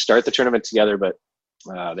 we didn't start the tournament together, but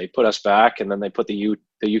they put us back, and then they put the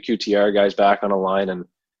UQTR guys back on a line, and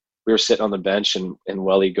we were sitting on the bench, and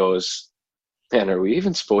Welly goes, "Man, are we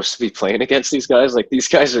even supposed to be playing against these guys? Like, these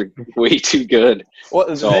guys are way too good."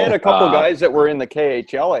 Well, so, they had a couple guys that were in the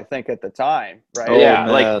KHL, I think, at the time, right? Oh, yeah,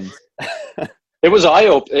 man. Like it was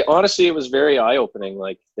eye-opening. Honestly, it was very eye-opening.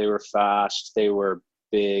 Like, they were fast, they were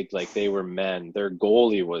big, like they were men. Their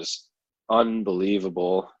goalie was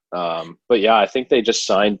unbelievable. But yeah, I think they just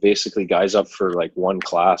signed basically guys up for like one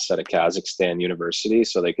class at a Kazakhstan university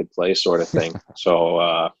so they could play, sort of thing.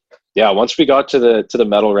 So yeah, once we got to the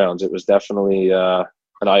medal rounds, it was definitely an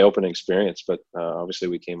eye-opening experience. But obviously,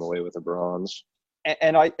 we came away with a bronze.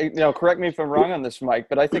 And I, correct me if I'm wrong on this, Mike,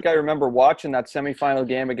 but I think I remember watching that semifinal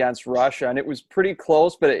game against Russia, and it was pretty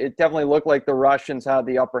close, but it definitely looked like the Russians had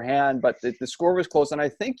the upper hand. But the score was close, and I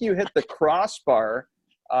think you hit the crossbar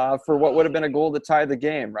for what would have been a goal to tie the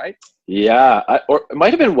game, right? Yeah, or it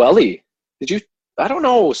might have been Welly. Did you? I don't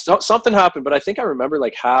know. Something happened, but I think I remember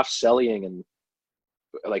like half selling and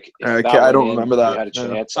like. I don't remember that. Had a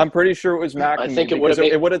chance. I'm pretty sure it was McNamee. I think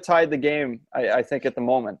it would have tied the game. I think at the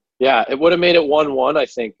moment. Yeah, it would have made it 1-1, I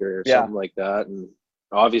think, or something like that. And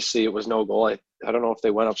obviously, it was no goal. I don't know if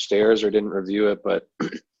they went upstairs or didn't review it, but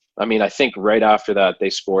I mean, I think right after that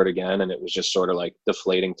they scored again, and it was just sort of like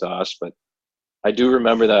deflating to us. But I do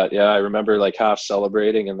remember that. Yeah, I remember like half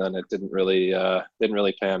celebrating, and then it didn't really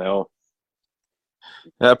pan out.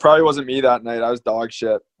 Yeah, it probably wasn't me that night. I was dog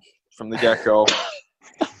shit from the get-go.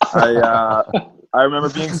 I remember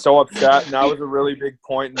being so upset, and that was a really big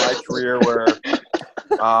point in my career where,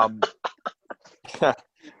 I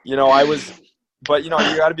was, but you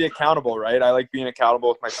got to be accountable, right? I like being accountable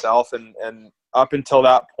with myself, and up until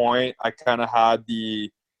that point, I kind of had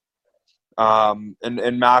the,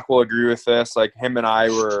 and Mac will agree with this. Like him and I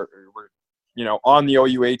were on the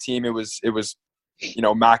OUA team. It was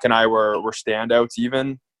Mac and I were standouts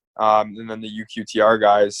even, and then the UQTR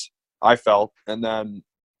guys, I felt, and then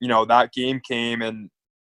that game came, and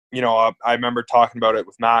I remember talking about it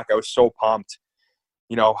with Mac. I was so pumped.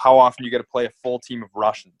 How often you get to play a full team of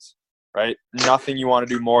Russians, right? Nothing you want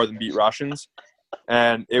to do more than beat Russians.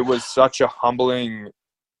 And it was such a humbling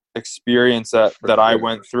experience that I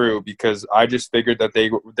went through, because I just figured that they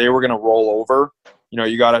were going to roll over.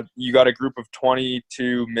 You got a group of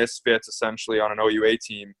 22 misfits essentially on an OUA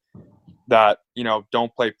team that,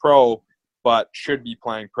 don't play pro. but should be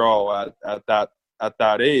playing pro at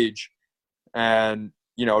that age. And,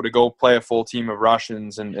 you know, to go play a full team of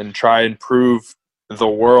Russians and try and prove the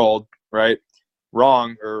world, right,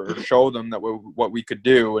 wrong, or show them that what we could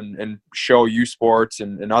do, and show U Sports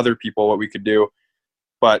and other people what we could do.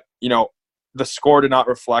 But, you know, the score did not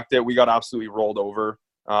reflect it. We got absolutely rolled over.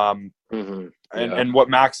 And what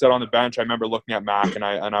Mac said on the bench, I remember looking at Mac and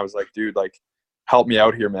I was like, dude, like, help me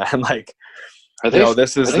out here, man. Like,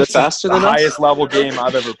 this is the highest level game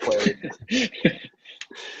I've ever played.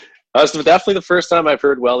 That's definitely the first time I've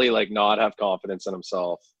heard Welly like not have confidence in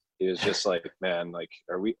himself. He was just like, man, like,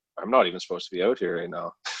 I'm not even supposed to be out here right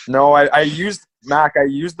now. No, I used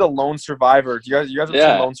the Lone Survivor. Do you guys have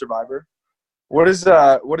seen Lone Survivor? What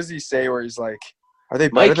does he say where he's like, are they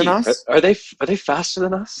better than us? Are they faster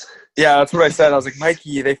than us? Yeah, that's what I said. I was like,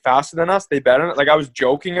 Mikey, are they faster than us? They better? Like, I was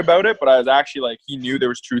joking about it, but I was actually like, he knew there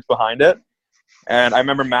was truth behind it. And I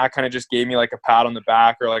remember Matt kind of just gave me like a pat on the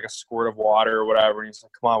back or like a squirt of water or whatever. And he's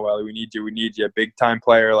like, come on, Welly, we need you. Big time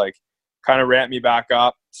player. Like, kind of ramped me back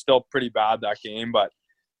up. Still pretty bad that game, but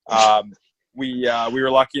we were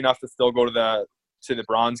lucky enough to still go to the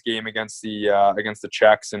bronze game against the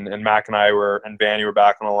Czechs, and Mac and Vanny were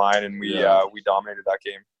back on the line, and we dominated that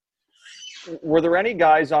game. Were there any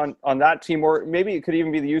guys on that team, or maybe it could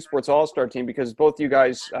even be the U Sports All-Star team, because both you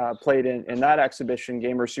guys played in that exhibition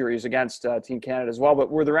game or series against Team Canada as well, but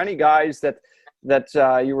were there any guys that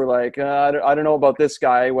you were like, I don't know about this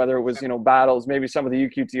guy, whether it was, you know, battles, maybe some of the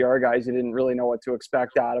UQTR guys you didn't really know what to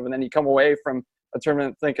expect out of, and then you come away from a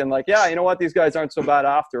tournament thinking like, yeah, you know what, these guys aren't so bad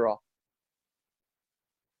after all?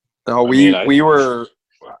 No,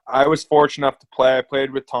 I was fortunate enough to play. I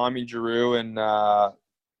played with Tommy Giroux and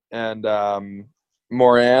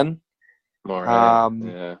Moran.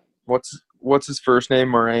 Yeah. What's his first name?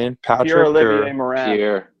 Moran? Patrick? Pierre-Olivier Moran.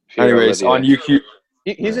 Pierre Anyways, Olivier. on UQ.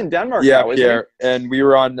 He's in Denmark yeah, now, Pierre. And we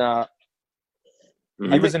were on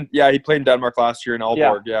he played in Denmark last year in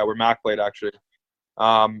Aalborg, where Mac played actually.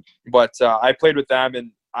 But I played with them,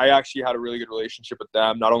 and I actually had a really good relationship with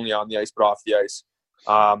them, not only on the ice but off the ice.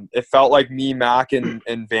 It felt like me, Mac, and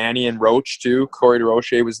Vanny and Roach too. Corey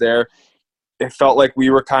DeRoche was there. It felt like we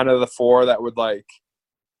were kind of the four that would, like,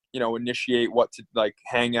 you know, initiate what to, like,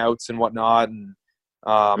 hangouts and whatnot, and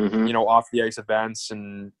you know, off the ice events,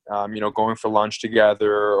 and you know, going for lunch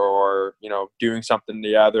together, or, you know, doing something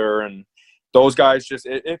together. And those guys just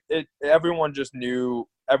everyone just knew.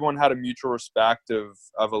 Everyone had a mutual respect of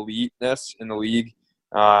eliteness in the league.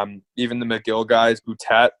 Even the McGill guys,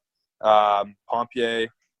 Boutet, Pompier,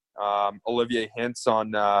 Olivier Hintz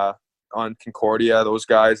on Concordia, those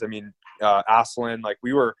guys. I mean, Asselin, like,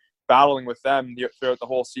 we were battling with them throughout the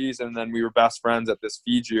whole season, and then we were best friends at this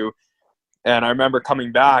Fiju. And I remember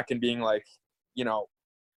coming back and being like, you know,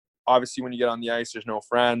 obviously when you get on the ice, there's no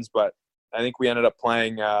friends, but I think we ended up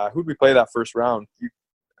playing who'd we play that first round?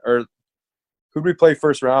 Who'd we play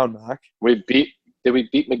first round, Mac? Did we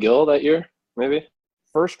beat McGill that year, maybe?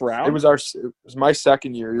 First round? It was my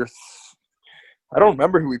second year. I don't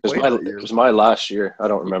remember who we played that year. It was my last year. I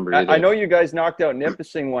don't remember either. I know you guys knocked out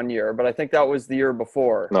Nipissing one year, but I think that was the year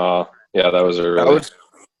before. No, yeah, that was early. That was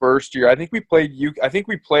first year. I think we played I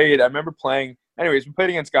remember playing. Anyways, we played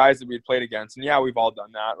against guys that we had played against, and yeah, we've all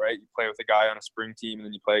done that, right? You play with a guy on a spring team, and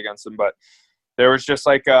then you play against them. But there was just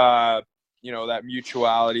like you know, that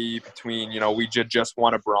mutuality between, you know, we just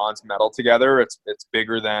won a bronze medal together. It's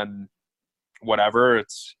bigger than whatever.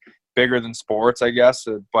 It's bigger than sports, I guess.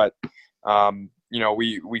 But you know,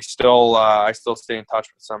 we still I still stay in touch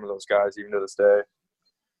with some of those guys even to this day.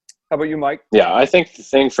 How about you, Mike? Yeah, I think the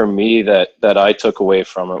thing for me that I took away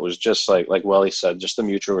from it was just like Welly said, just the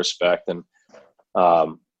mutual respect, and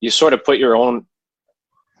you sort of put your own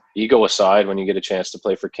ego aside when you get a chance to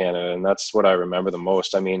play for Canada, and that's what I remember the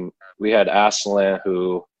most. I mean, we had Asselin,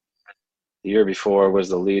 who the year before was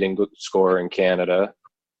the leading scorer in Canada.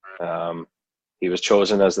 He was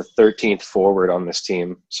chosen as the 13th forward on this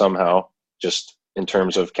team somehow, just in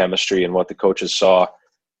terms of chemistry and what the coaches saw,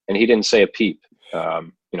 and he didn't say a peep.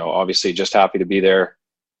 You know, obviously just happy to be there,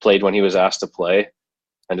 played when he was asked to play,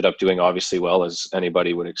 ended up doing obviously well, as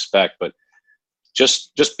anybody would expect, but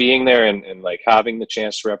just being there and like having the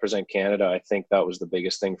chance to represent Canada, I think that was the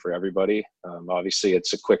biggest thing for everybody. Obviously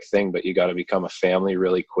it's a quick thing, but you got to become a family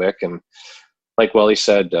really quick. And like Welly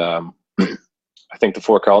said, I think the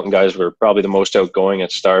four Carleton guys were probably the most outgoing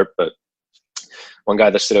at start, but one guy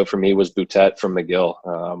that stood out for me was Boutet from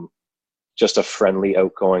McGill. Just a friendly,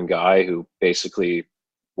 outgoing guy who basically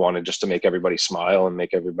wanted just to make everybody smile and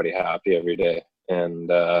make everybody happy every day. And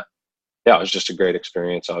yeah, it was just a great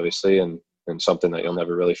experience, obviously, and something that you'll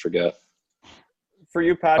never really forget. For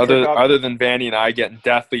you, Patrick, other than Vanny and I getting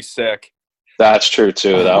deathly sick That's true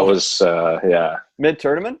too. That was yeah.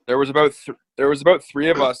 Mid-tournament? There was about 3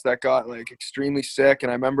 of us that got like extremely sick,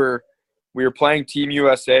 and I remember we were playing Team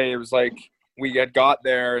USA. It was like we had got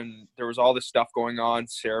there, and there was all this stuff going on,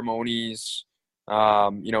 ceremonies,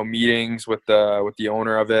 meetings with the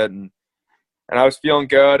owner of it, and I was feeling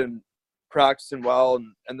good and practicing well,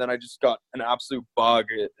 and then I just got an absolute bug.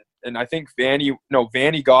 And I think Vanny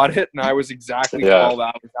got it, and I was exactly 12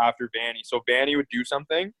 hours after Vanny. So Vanny would do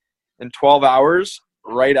something in 12 hours.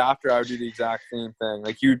 Right after, I would do the exact same thing.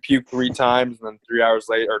 Like, he would puke 3 times, and then 3 hours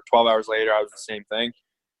later, or 12 hours later, I was the same thing.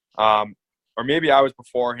 Or maybe I was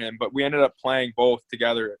before him, but we ended up playing both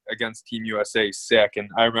together against Team USA sick. And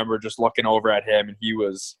I remember just looking over at him, and he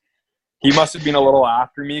must have been a little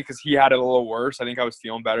after me because he had it a little worse. I think I was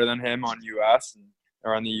feeling better than him on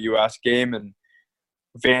or on the US game. And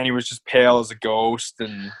Vanny was just pale as a ghost.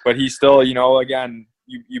 But he still, again,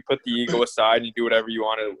 you put the ego aside and you do whatever you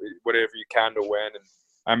can to win. And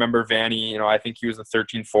I remember Vanny, I think he was the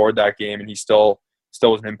 13th forward that game, and he still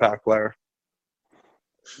was an impact player.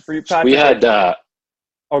 For you, Patrick, We had go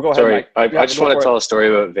ahead, sorry, Mike. I just want to tell a story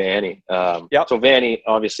about Vanny. Yep. So Vanny,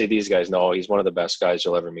 obviously these guys know he's one of the best guys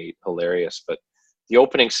you'll ever meet. Hilarious. But the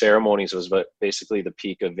opening ceremonies was basically the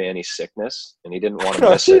peak of Vanny's sickness, and he didn't want to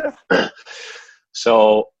miss it.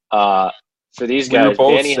 So for these guys,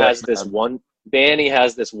 Vanny has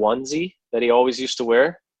this onesie that he always used to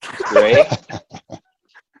wear, gray.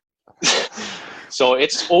 So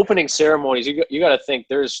it's opening ceremonies. You got to think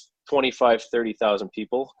there's 25, 30,000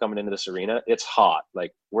 people coming into this arena. It's hot.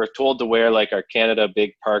 Like, we're told to wear like our Canada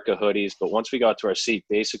big parka hoodies, but once we got to our seat,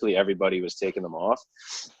 basically everybody was taking them off.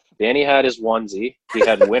 Danny had his onesie. He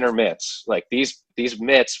had winter mitts. Like, these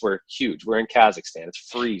mitts were huge. We're in Kazakhstan. It's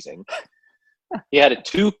freezing. He had a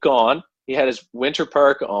toque on. He had his winter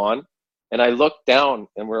parka on. And I looked down,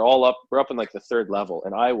 and we're up in like the 3rd level,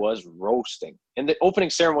 and I was roasting. And the opening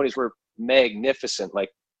ceremonies were magnificent, like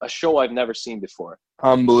a show I've never seen before.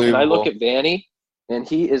 Unbelievable. And I look at Vanny, and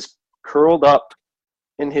he is curled up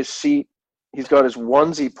in his seat. He's got his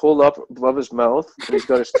onesie pulled up above his mouth, and he's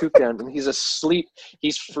got his toque on, and he's asleep.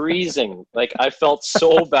 He's freezing. Like, I felt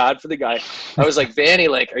so bad for the guy. I was like, Vanny,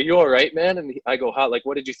 like, are you all right, man? And I go, how? Like,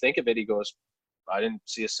 what did you think of it? He goes, I didn't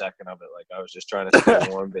see a second of it. Like, I was just trying to stay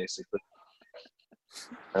warm, basically.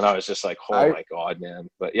 And I was just like, oh my God, man.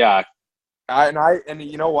 But yeah. And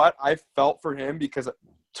you know what? I felt for him because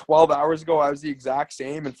 12 hours ago, I was the exact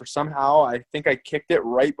same. And somehow, I think I kicked it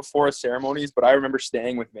right before a ceremonies, but I remember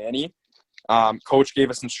staying with Vanny. Coach gave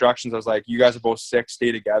us instructions. I was like, you guys are both sick,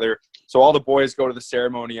 stay together. So all the boys go to the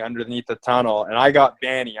ceremony underneath the tunnel, and I got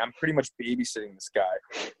Vanny. I'm pretty much babysitting this guy.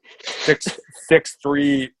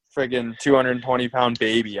 6'3", friggin' 220-pound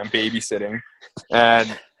baby. I'm babysitting.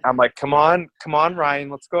 And I'm like, come on, Ryan,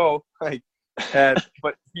 let's go. But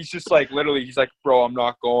he's just like, literally, he's like, bro, I'm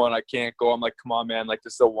not going. I can't go. I'm like, come on, man. Like,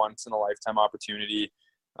 this is a once in a lifetime opportunity.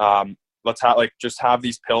 Let's just have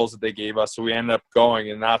these pills that they gave us. So we ended up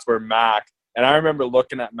going, and that's where Mac, and I remember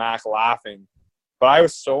looking at Mac laughing, but I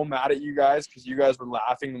was so mad at you guys because you guys were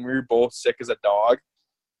laughing and we were both sick as a dog.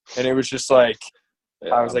 And it was just like,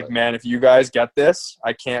 I was like, man, if you guys get this,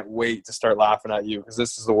 I can't wait to start laughing at you because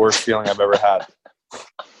this is the worst feeling I've ever had.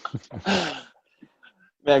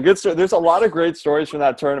 Man, good story. There's a lot of great stories from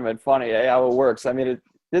that tournament. Funny, how it works. I mean, it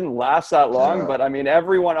didn't last that long, but I mean,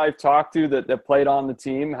 everyone I've talked to that played on the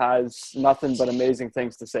team has nothing but amazing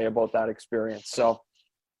things to say about that experience. So,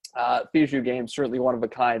 Fiju games, certainly one of a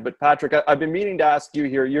kind. But Patrick, I've been meaning to ask you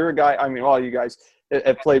here. You're a guy, I mean, all you guys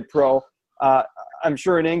have played pro. I'm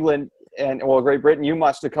sure in England and, Great Britain, you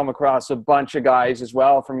must have come across a bunch of guys as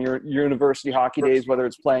well from your university hockey days, whether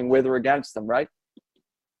it's playing with or against them, right?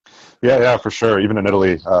 Yeah, for sure. Even in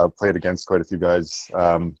Italy, played against quite a few guys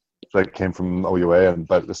that came from OUA,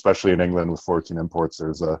 but especially in England with 14 imports,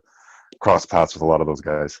 there's a cross paths with a lot of those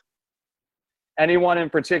guys. Anyone in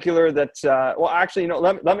particular that actually,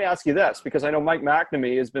 let me ask you this, because I know Mike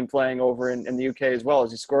McNamee has been playing over in the UK as well.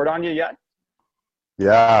 Has he scored on you yet?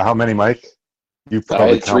 Yeah, how many, Mike? You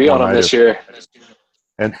probably 3 on him this year.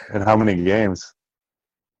 And how many games?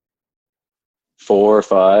 4 or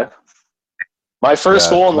 5. My first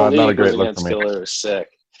goal in the league was against Killer. It was sick.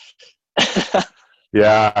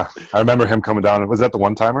 Yeah, I remember him coming down. Was that the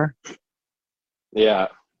one-timer? Yeah.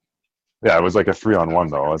 Yeah, it was like a 3-on-1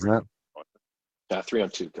 though, wasn't it? Yeah,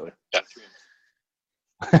 3-on-2, Killer.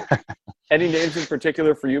 Any names in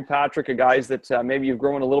particular for you, Patrick, of guys that maybe you've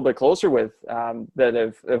grown a little bit closer with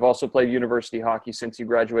that have also played university hockey since you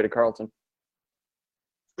graduated Carleton?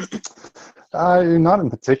 Not in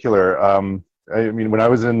particular. I mean, when I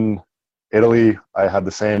was in Italy, I had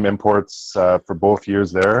the same imports for both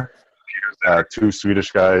years there. two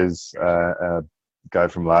Swedish guys, a guy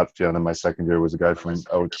from Latvia, and then my second year was a guy from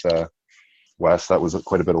out west that was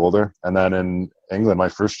quite a bit older. And then in England, my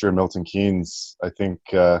first year, Milton Keynes, I think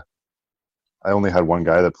I only had one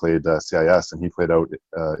guy that played CIS, and he played out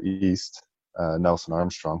east, Nelson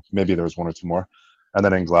Armstrong. Maybe there was one or two more. And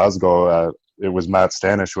then in Glasgow, it was Matt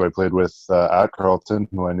Stanish, who I played with at Carleton,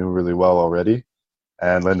 who I knew really well already,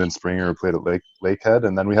 and Lyndon Springer, who played at Lakehead.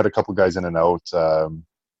 And then we had a couple guys in and out.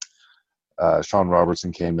 Sean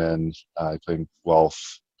Robertson came in. I played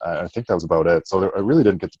Guelph. I think that was about it. So I really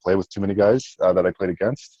didn't get to play with too many guys that I played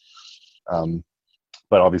against.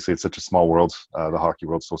 But obviously, it's such a small world. The hockey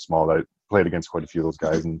world's so small that I played against quite a few of those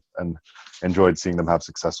guys and enjoyed seeing them have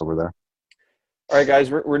success over there. All right,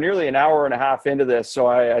 guys, we're nearly an hour and a half into this, so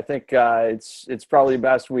I think it's probably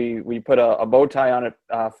best we put a bow tie on it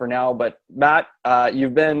for now. But Matt,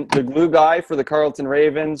 you've been the glue guy for the Carleton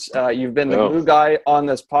Ravens. You've been the glue guy on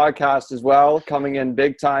this podcast as well, coming in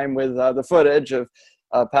big time with the footage of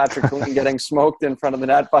Patrick Killeen getting smoked in front of the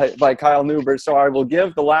net by Kyle Newber. So I will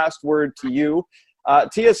give the last word to you.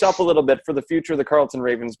 Tee us up a little bit for the future of the Carleton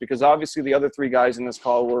Ravens, because obviously the other three guys in this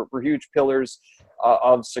call were huge pillars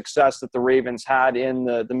of success that the Ravens had in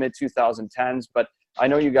the mid-2010s. But I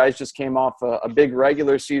know you guys just came off a big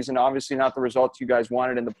regular season, obviously not the results you guys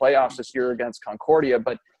wanted in the playoffs this year against Concordia.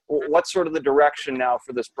 But what's sort of the direction now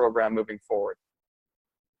for this program moving forward?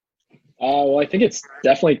 Well, I think it's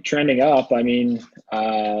definitely trending up. I mean,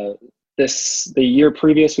 the year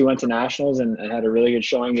previous, we went to nationals and had a really good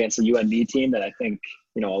showing against the UNB team that I think,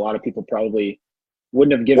 a lot of people probably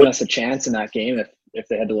wouldn't have given us a chance in that game if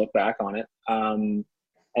they had to look back on it. And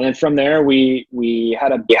then from there, we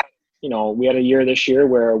had a year this year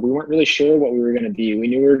where we weren't really sure what we were going to be. We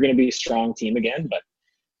knew we were going to be a strong team again, but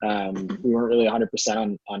we weren't really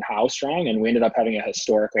 100% on how strong. And we ended up having a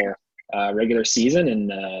historical regular season.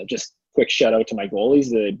 And just quick shout out to my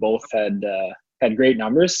goalies. They both had great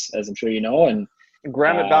numbers, as I'm sure you know. And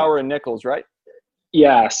Grammet, Bauer, and Nichols, right?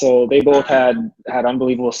 Yeah, so they both had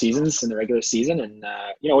unbelievable seasons in the regular season. And,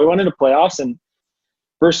 we went into playoffs, and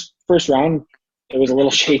first round, it was a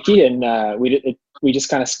little shaky, and we just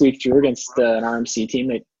kind of squeaked through against an RMC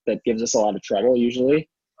team that gives us a lot of trouble usually.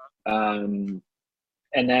 And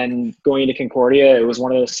then going into Concordia, it was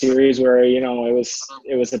one of those series where,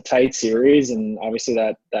 it was a tight series, and obviously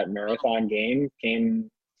that marathon game came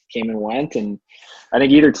and went, and I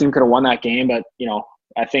think either team could have won that game, but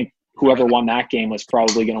I think whoever won that game was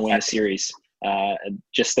probably going to win a series.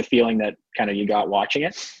 Just the feeling that kind of you got watching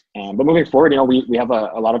it. But moving forward, we have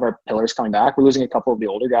a lot of our pillars coming back. We're losing a couple of the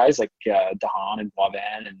older guys like Dahan and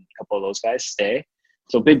Boivin, and a couple of those guys stay.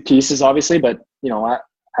 So big pieces, obviously, but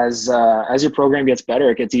as your program gets better,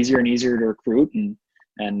 it gets easier and easier to recruit,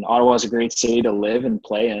 and Ottawa is a great city to live and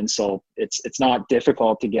play in. So it's not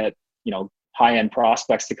difficult to get high-end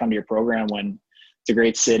prospects to come to your program when it's a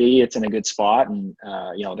great city, it's in a good spot, and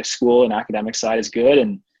the school and academic side is good,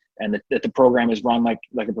 and the program is run like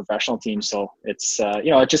a professional team. So it's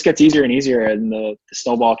it just gets easier and easier, and the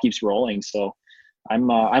snowball keeps rolling. So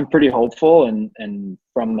I'm pretty hopeful, and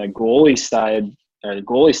from the goalie side or the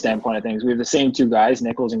goalie standpoint of things, we have the same two guys,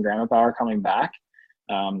 Nichols and Grammet Bauer, coming back.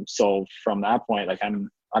 So from that point,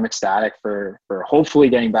 I'm ecstatic for hopefully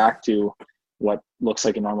getting back to what looks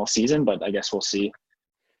like a normal season, but I guess we'll see.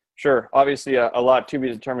 Sure. Obviously, a lot to be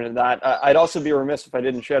determined in that. I'd also be remiss if I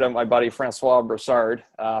didn't shout out my buddy Francois Broussard,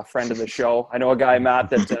 friend of the show. I know a guy,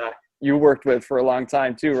 Matt, that you worked with for a long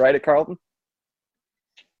time too, right, at Carleton?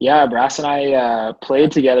 Yeah, Brass and I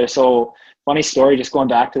played together. So funny story, just going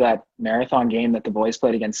back to that marathon game that the boys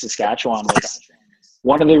played against Saskatchewan. Was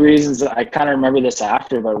one of the reasons, I kind of remember this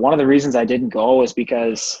after, but one of the reasons I didn't go was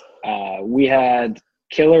because we had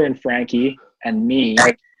Killer and Frankie and me,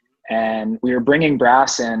 and we were bringing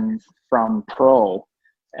Brass in from pro,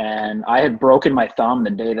 and I had broken my thumb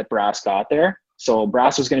the day that Brass got there. So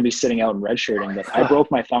Brass was going to be sitting out and redshirting, but I broke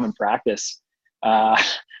my thumb in practice.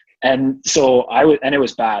 And so and it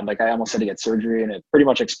was bad. Like I almost had to get surgery, and it pretty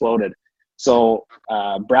much exploded. So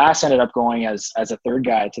Brass ended up going as a third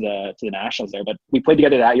guy to the nationals there, but we played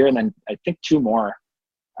together that year. And then I think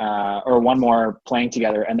one more playing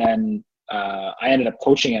together. And then I ended up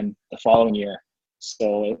coaching him the following year.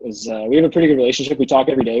 So it was, we have a pretty good relationship. We talk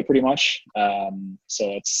every day pretty much.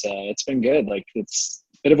 So it's been good. Like it's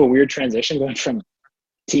a bit of a weird transition going from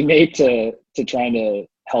teammate to trying to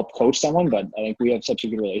help coach someone, but I think we have such a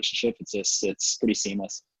good relationship. It's pretty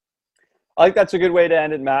seamless. I think that's a good way to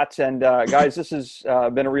end it, Matt. And guys, this has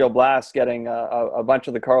been a real blast getting a bunch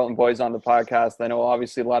of the Carleton boys on the podcast. I know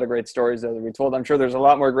obviously a lot of great stories that we told. I'm sure there's a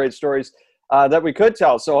lot more great stories that we could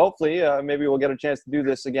tell. So hopefully maybe we'll get a chance to do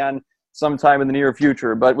this again sometime in the near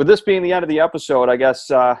future. But with this being the end of the episode, I guess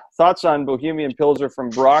thoughts on Bohemian Pilsner from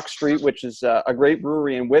Brock Street, which is a great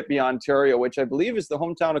brewery in Whitby, Ontario, which I believe is the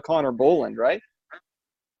hometown of Connor Boland, right?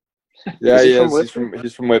 Yeah, he from is.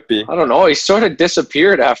 He's from Whitby. I don't know. He sort of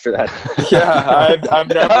disappeared after that. Yeah, I've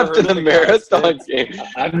never after heard the of marathon guy game.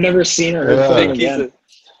 I've never seen or heard Yeah. from I him think he's again.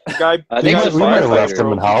 The guy, I think the he's guy a might have left firefighter.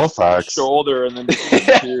 him in Halifax. shoulder and then just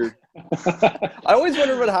disappeared. I always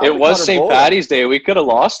wondered what happened. It was to St. Connor Boland. Patty's Day. We could have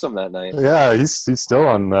lost him that night. Yeah, he's still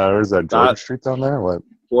on. Where's that Georgia Street down there? What?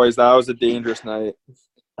 Boys, that was a dangerous night.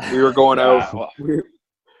 We were going out. Wow.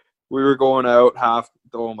 We were going out half.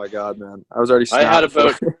 Oh my god, man! I was already.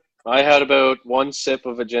 I had about one sip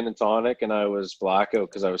of a gin and tonic, and I was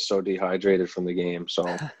blackout because I was so dehydrated from the game. So,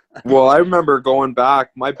 Well, I remember going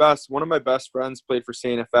back. One of my best friends played for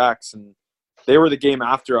St. FX, and they were the game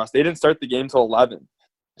after us. They didn't start the game till 11.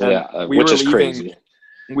 And yeah, which is crazy.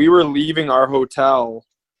 We were leaving our hotel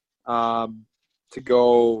to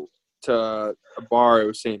go to a bar. It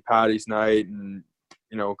was St. Patty's night, and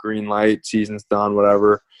green light, season's done,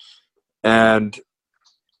 whatever. And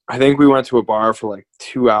I think we went to a bar for like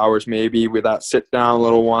 2 hours, maybe, with that sit-down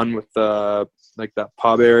little one with that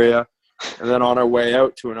pub area. And then on our way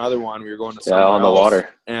out to another one, we were going to somewhere on the else, water.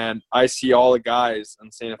 And I see all the guys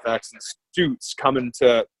on St. FX in suits coming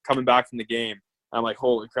back from the game. And I'm like,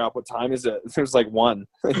 holy crap, what time is it? It was like 1.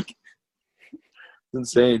 It's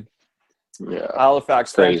insane. Yeah,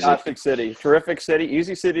 Halifax, Crazy. fantastic city, terrific city,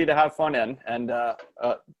 easy city to have fun in, and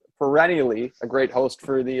perennially a great host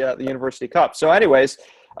for the University Cup. So anyways,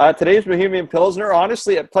 today's Bohemian Pilsner,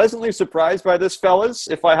 honestly, pleasantly surprised by this, fellas.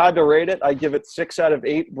 If I had to rate it, I'd give it 6 out of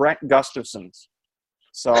 8 Brent Gustafsons.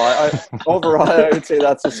 So overall, I would say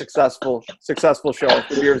that's a successful show.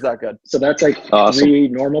 The beer's that good. So that's like Awesome. 3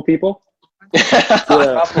 normal people?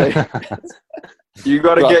 Roughly. You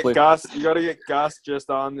got to get Roughly. Gus. You got to get Gus just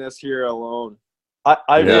on this here alone. Yeah,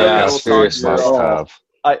 I've seriously. Must have.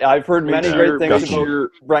 I've heard many great things Gustafson. about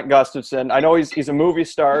Brent Gustafson. I know he's a movie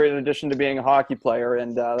star in addition to being a hockey player,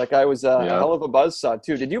 and that guy was a hell of a buzzsaw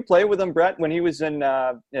too. Did you play with him, Brett, when he was in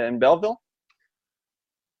Belleville?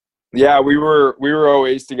 Yeah, we were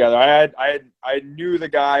always together. I knew the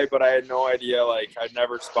guy, but I had no idea. Like, I'd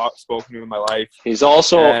never spoken to him in my life. He's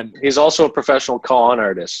also a professional con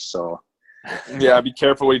artist. So Yeah, be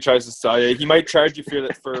careful what he tries to sell you. He might charge you for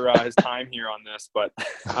his time here on this, but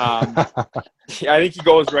I think he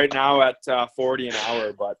goes right now at $40 an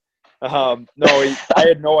hour. But no, I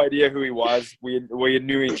had no idea who he was. We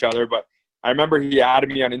knew each other, but I remember he added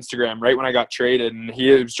me on Instagram right when I got traded, and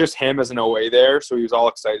it was just him as an OA there, so he was all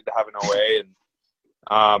excited to have an OA.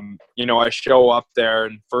 And I show up there,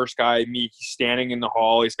 and first guy I meet, he's standing in the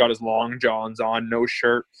hall. He's got his long johns on, no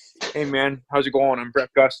shirt. Hey man, how's it going? I'm Brett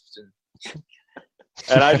Gustafson.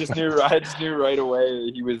 And I just knew right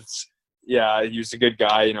away he was a good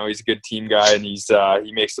guy. He's a good team guy, and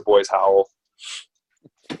he makes the boys howl.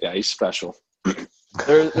 yeah, he's special.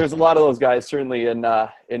 There's a lot of those guys certainly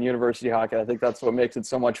in university hockey. I think that's what makes it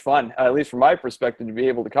so much fun, at least from my perspective, to be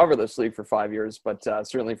able to cover this league for 5 years. But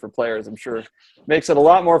certainly for players, I'm sure makes it a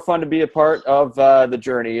lot more fun to be a part of the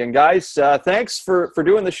journey. And guys, thanks for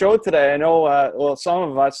doing the show today. I know some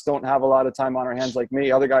of us don't have a lot of time on our hands like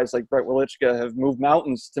me. Other guys like Brett Welychka have moved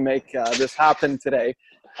mountains to make this happen today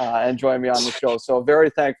and join me on the show. So very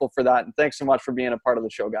thankful for that. And thanks so much for being a part of the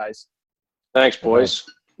show, guys. Thanks, boys.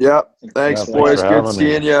 Yeah, thanks, Yeah, boys. thanks for Good having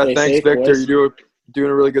seeing me. you. Stay Thanks, safe, Victor. boys. You're doing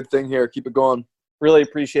a really good thing here. Keep it going. Really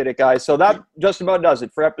appreciate it, guys. So that just about does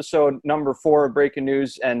it for episode number 4 of Breaking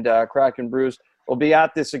News and Crackin Brews. We'll be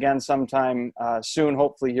at this again sometime soon,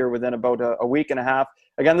 hopefully here within about a week and a half.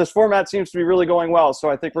 Again, this format seems to be really going well, so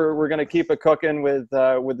I think we're going to keep it cooking with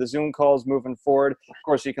the Zoom calls moving forward. Of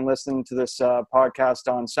course, you can listen to this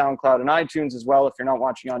podcast on SoundCloud and iTunes as well if you're not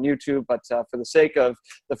watching on YouTube. But for the sake of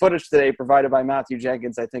the footage today provided by Matthew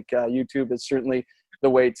Jenkins, I think YouTube is certainly the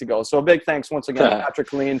way to go. So a big thanks once again to Patrick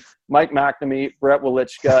Killeen, Mike McNamee, Brett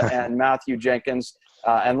Welychka, and Matthew Jenkins.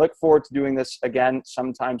 And look forward to doing this again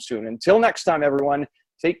sometime soon. Until next time, everyone,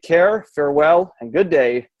 take care, farewell, and good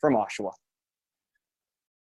day from Oshawa.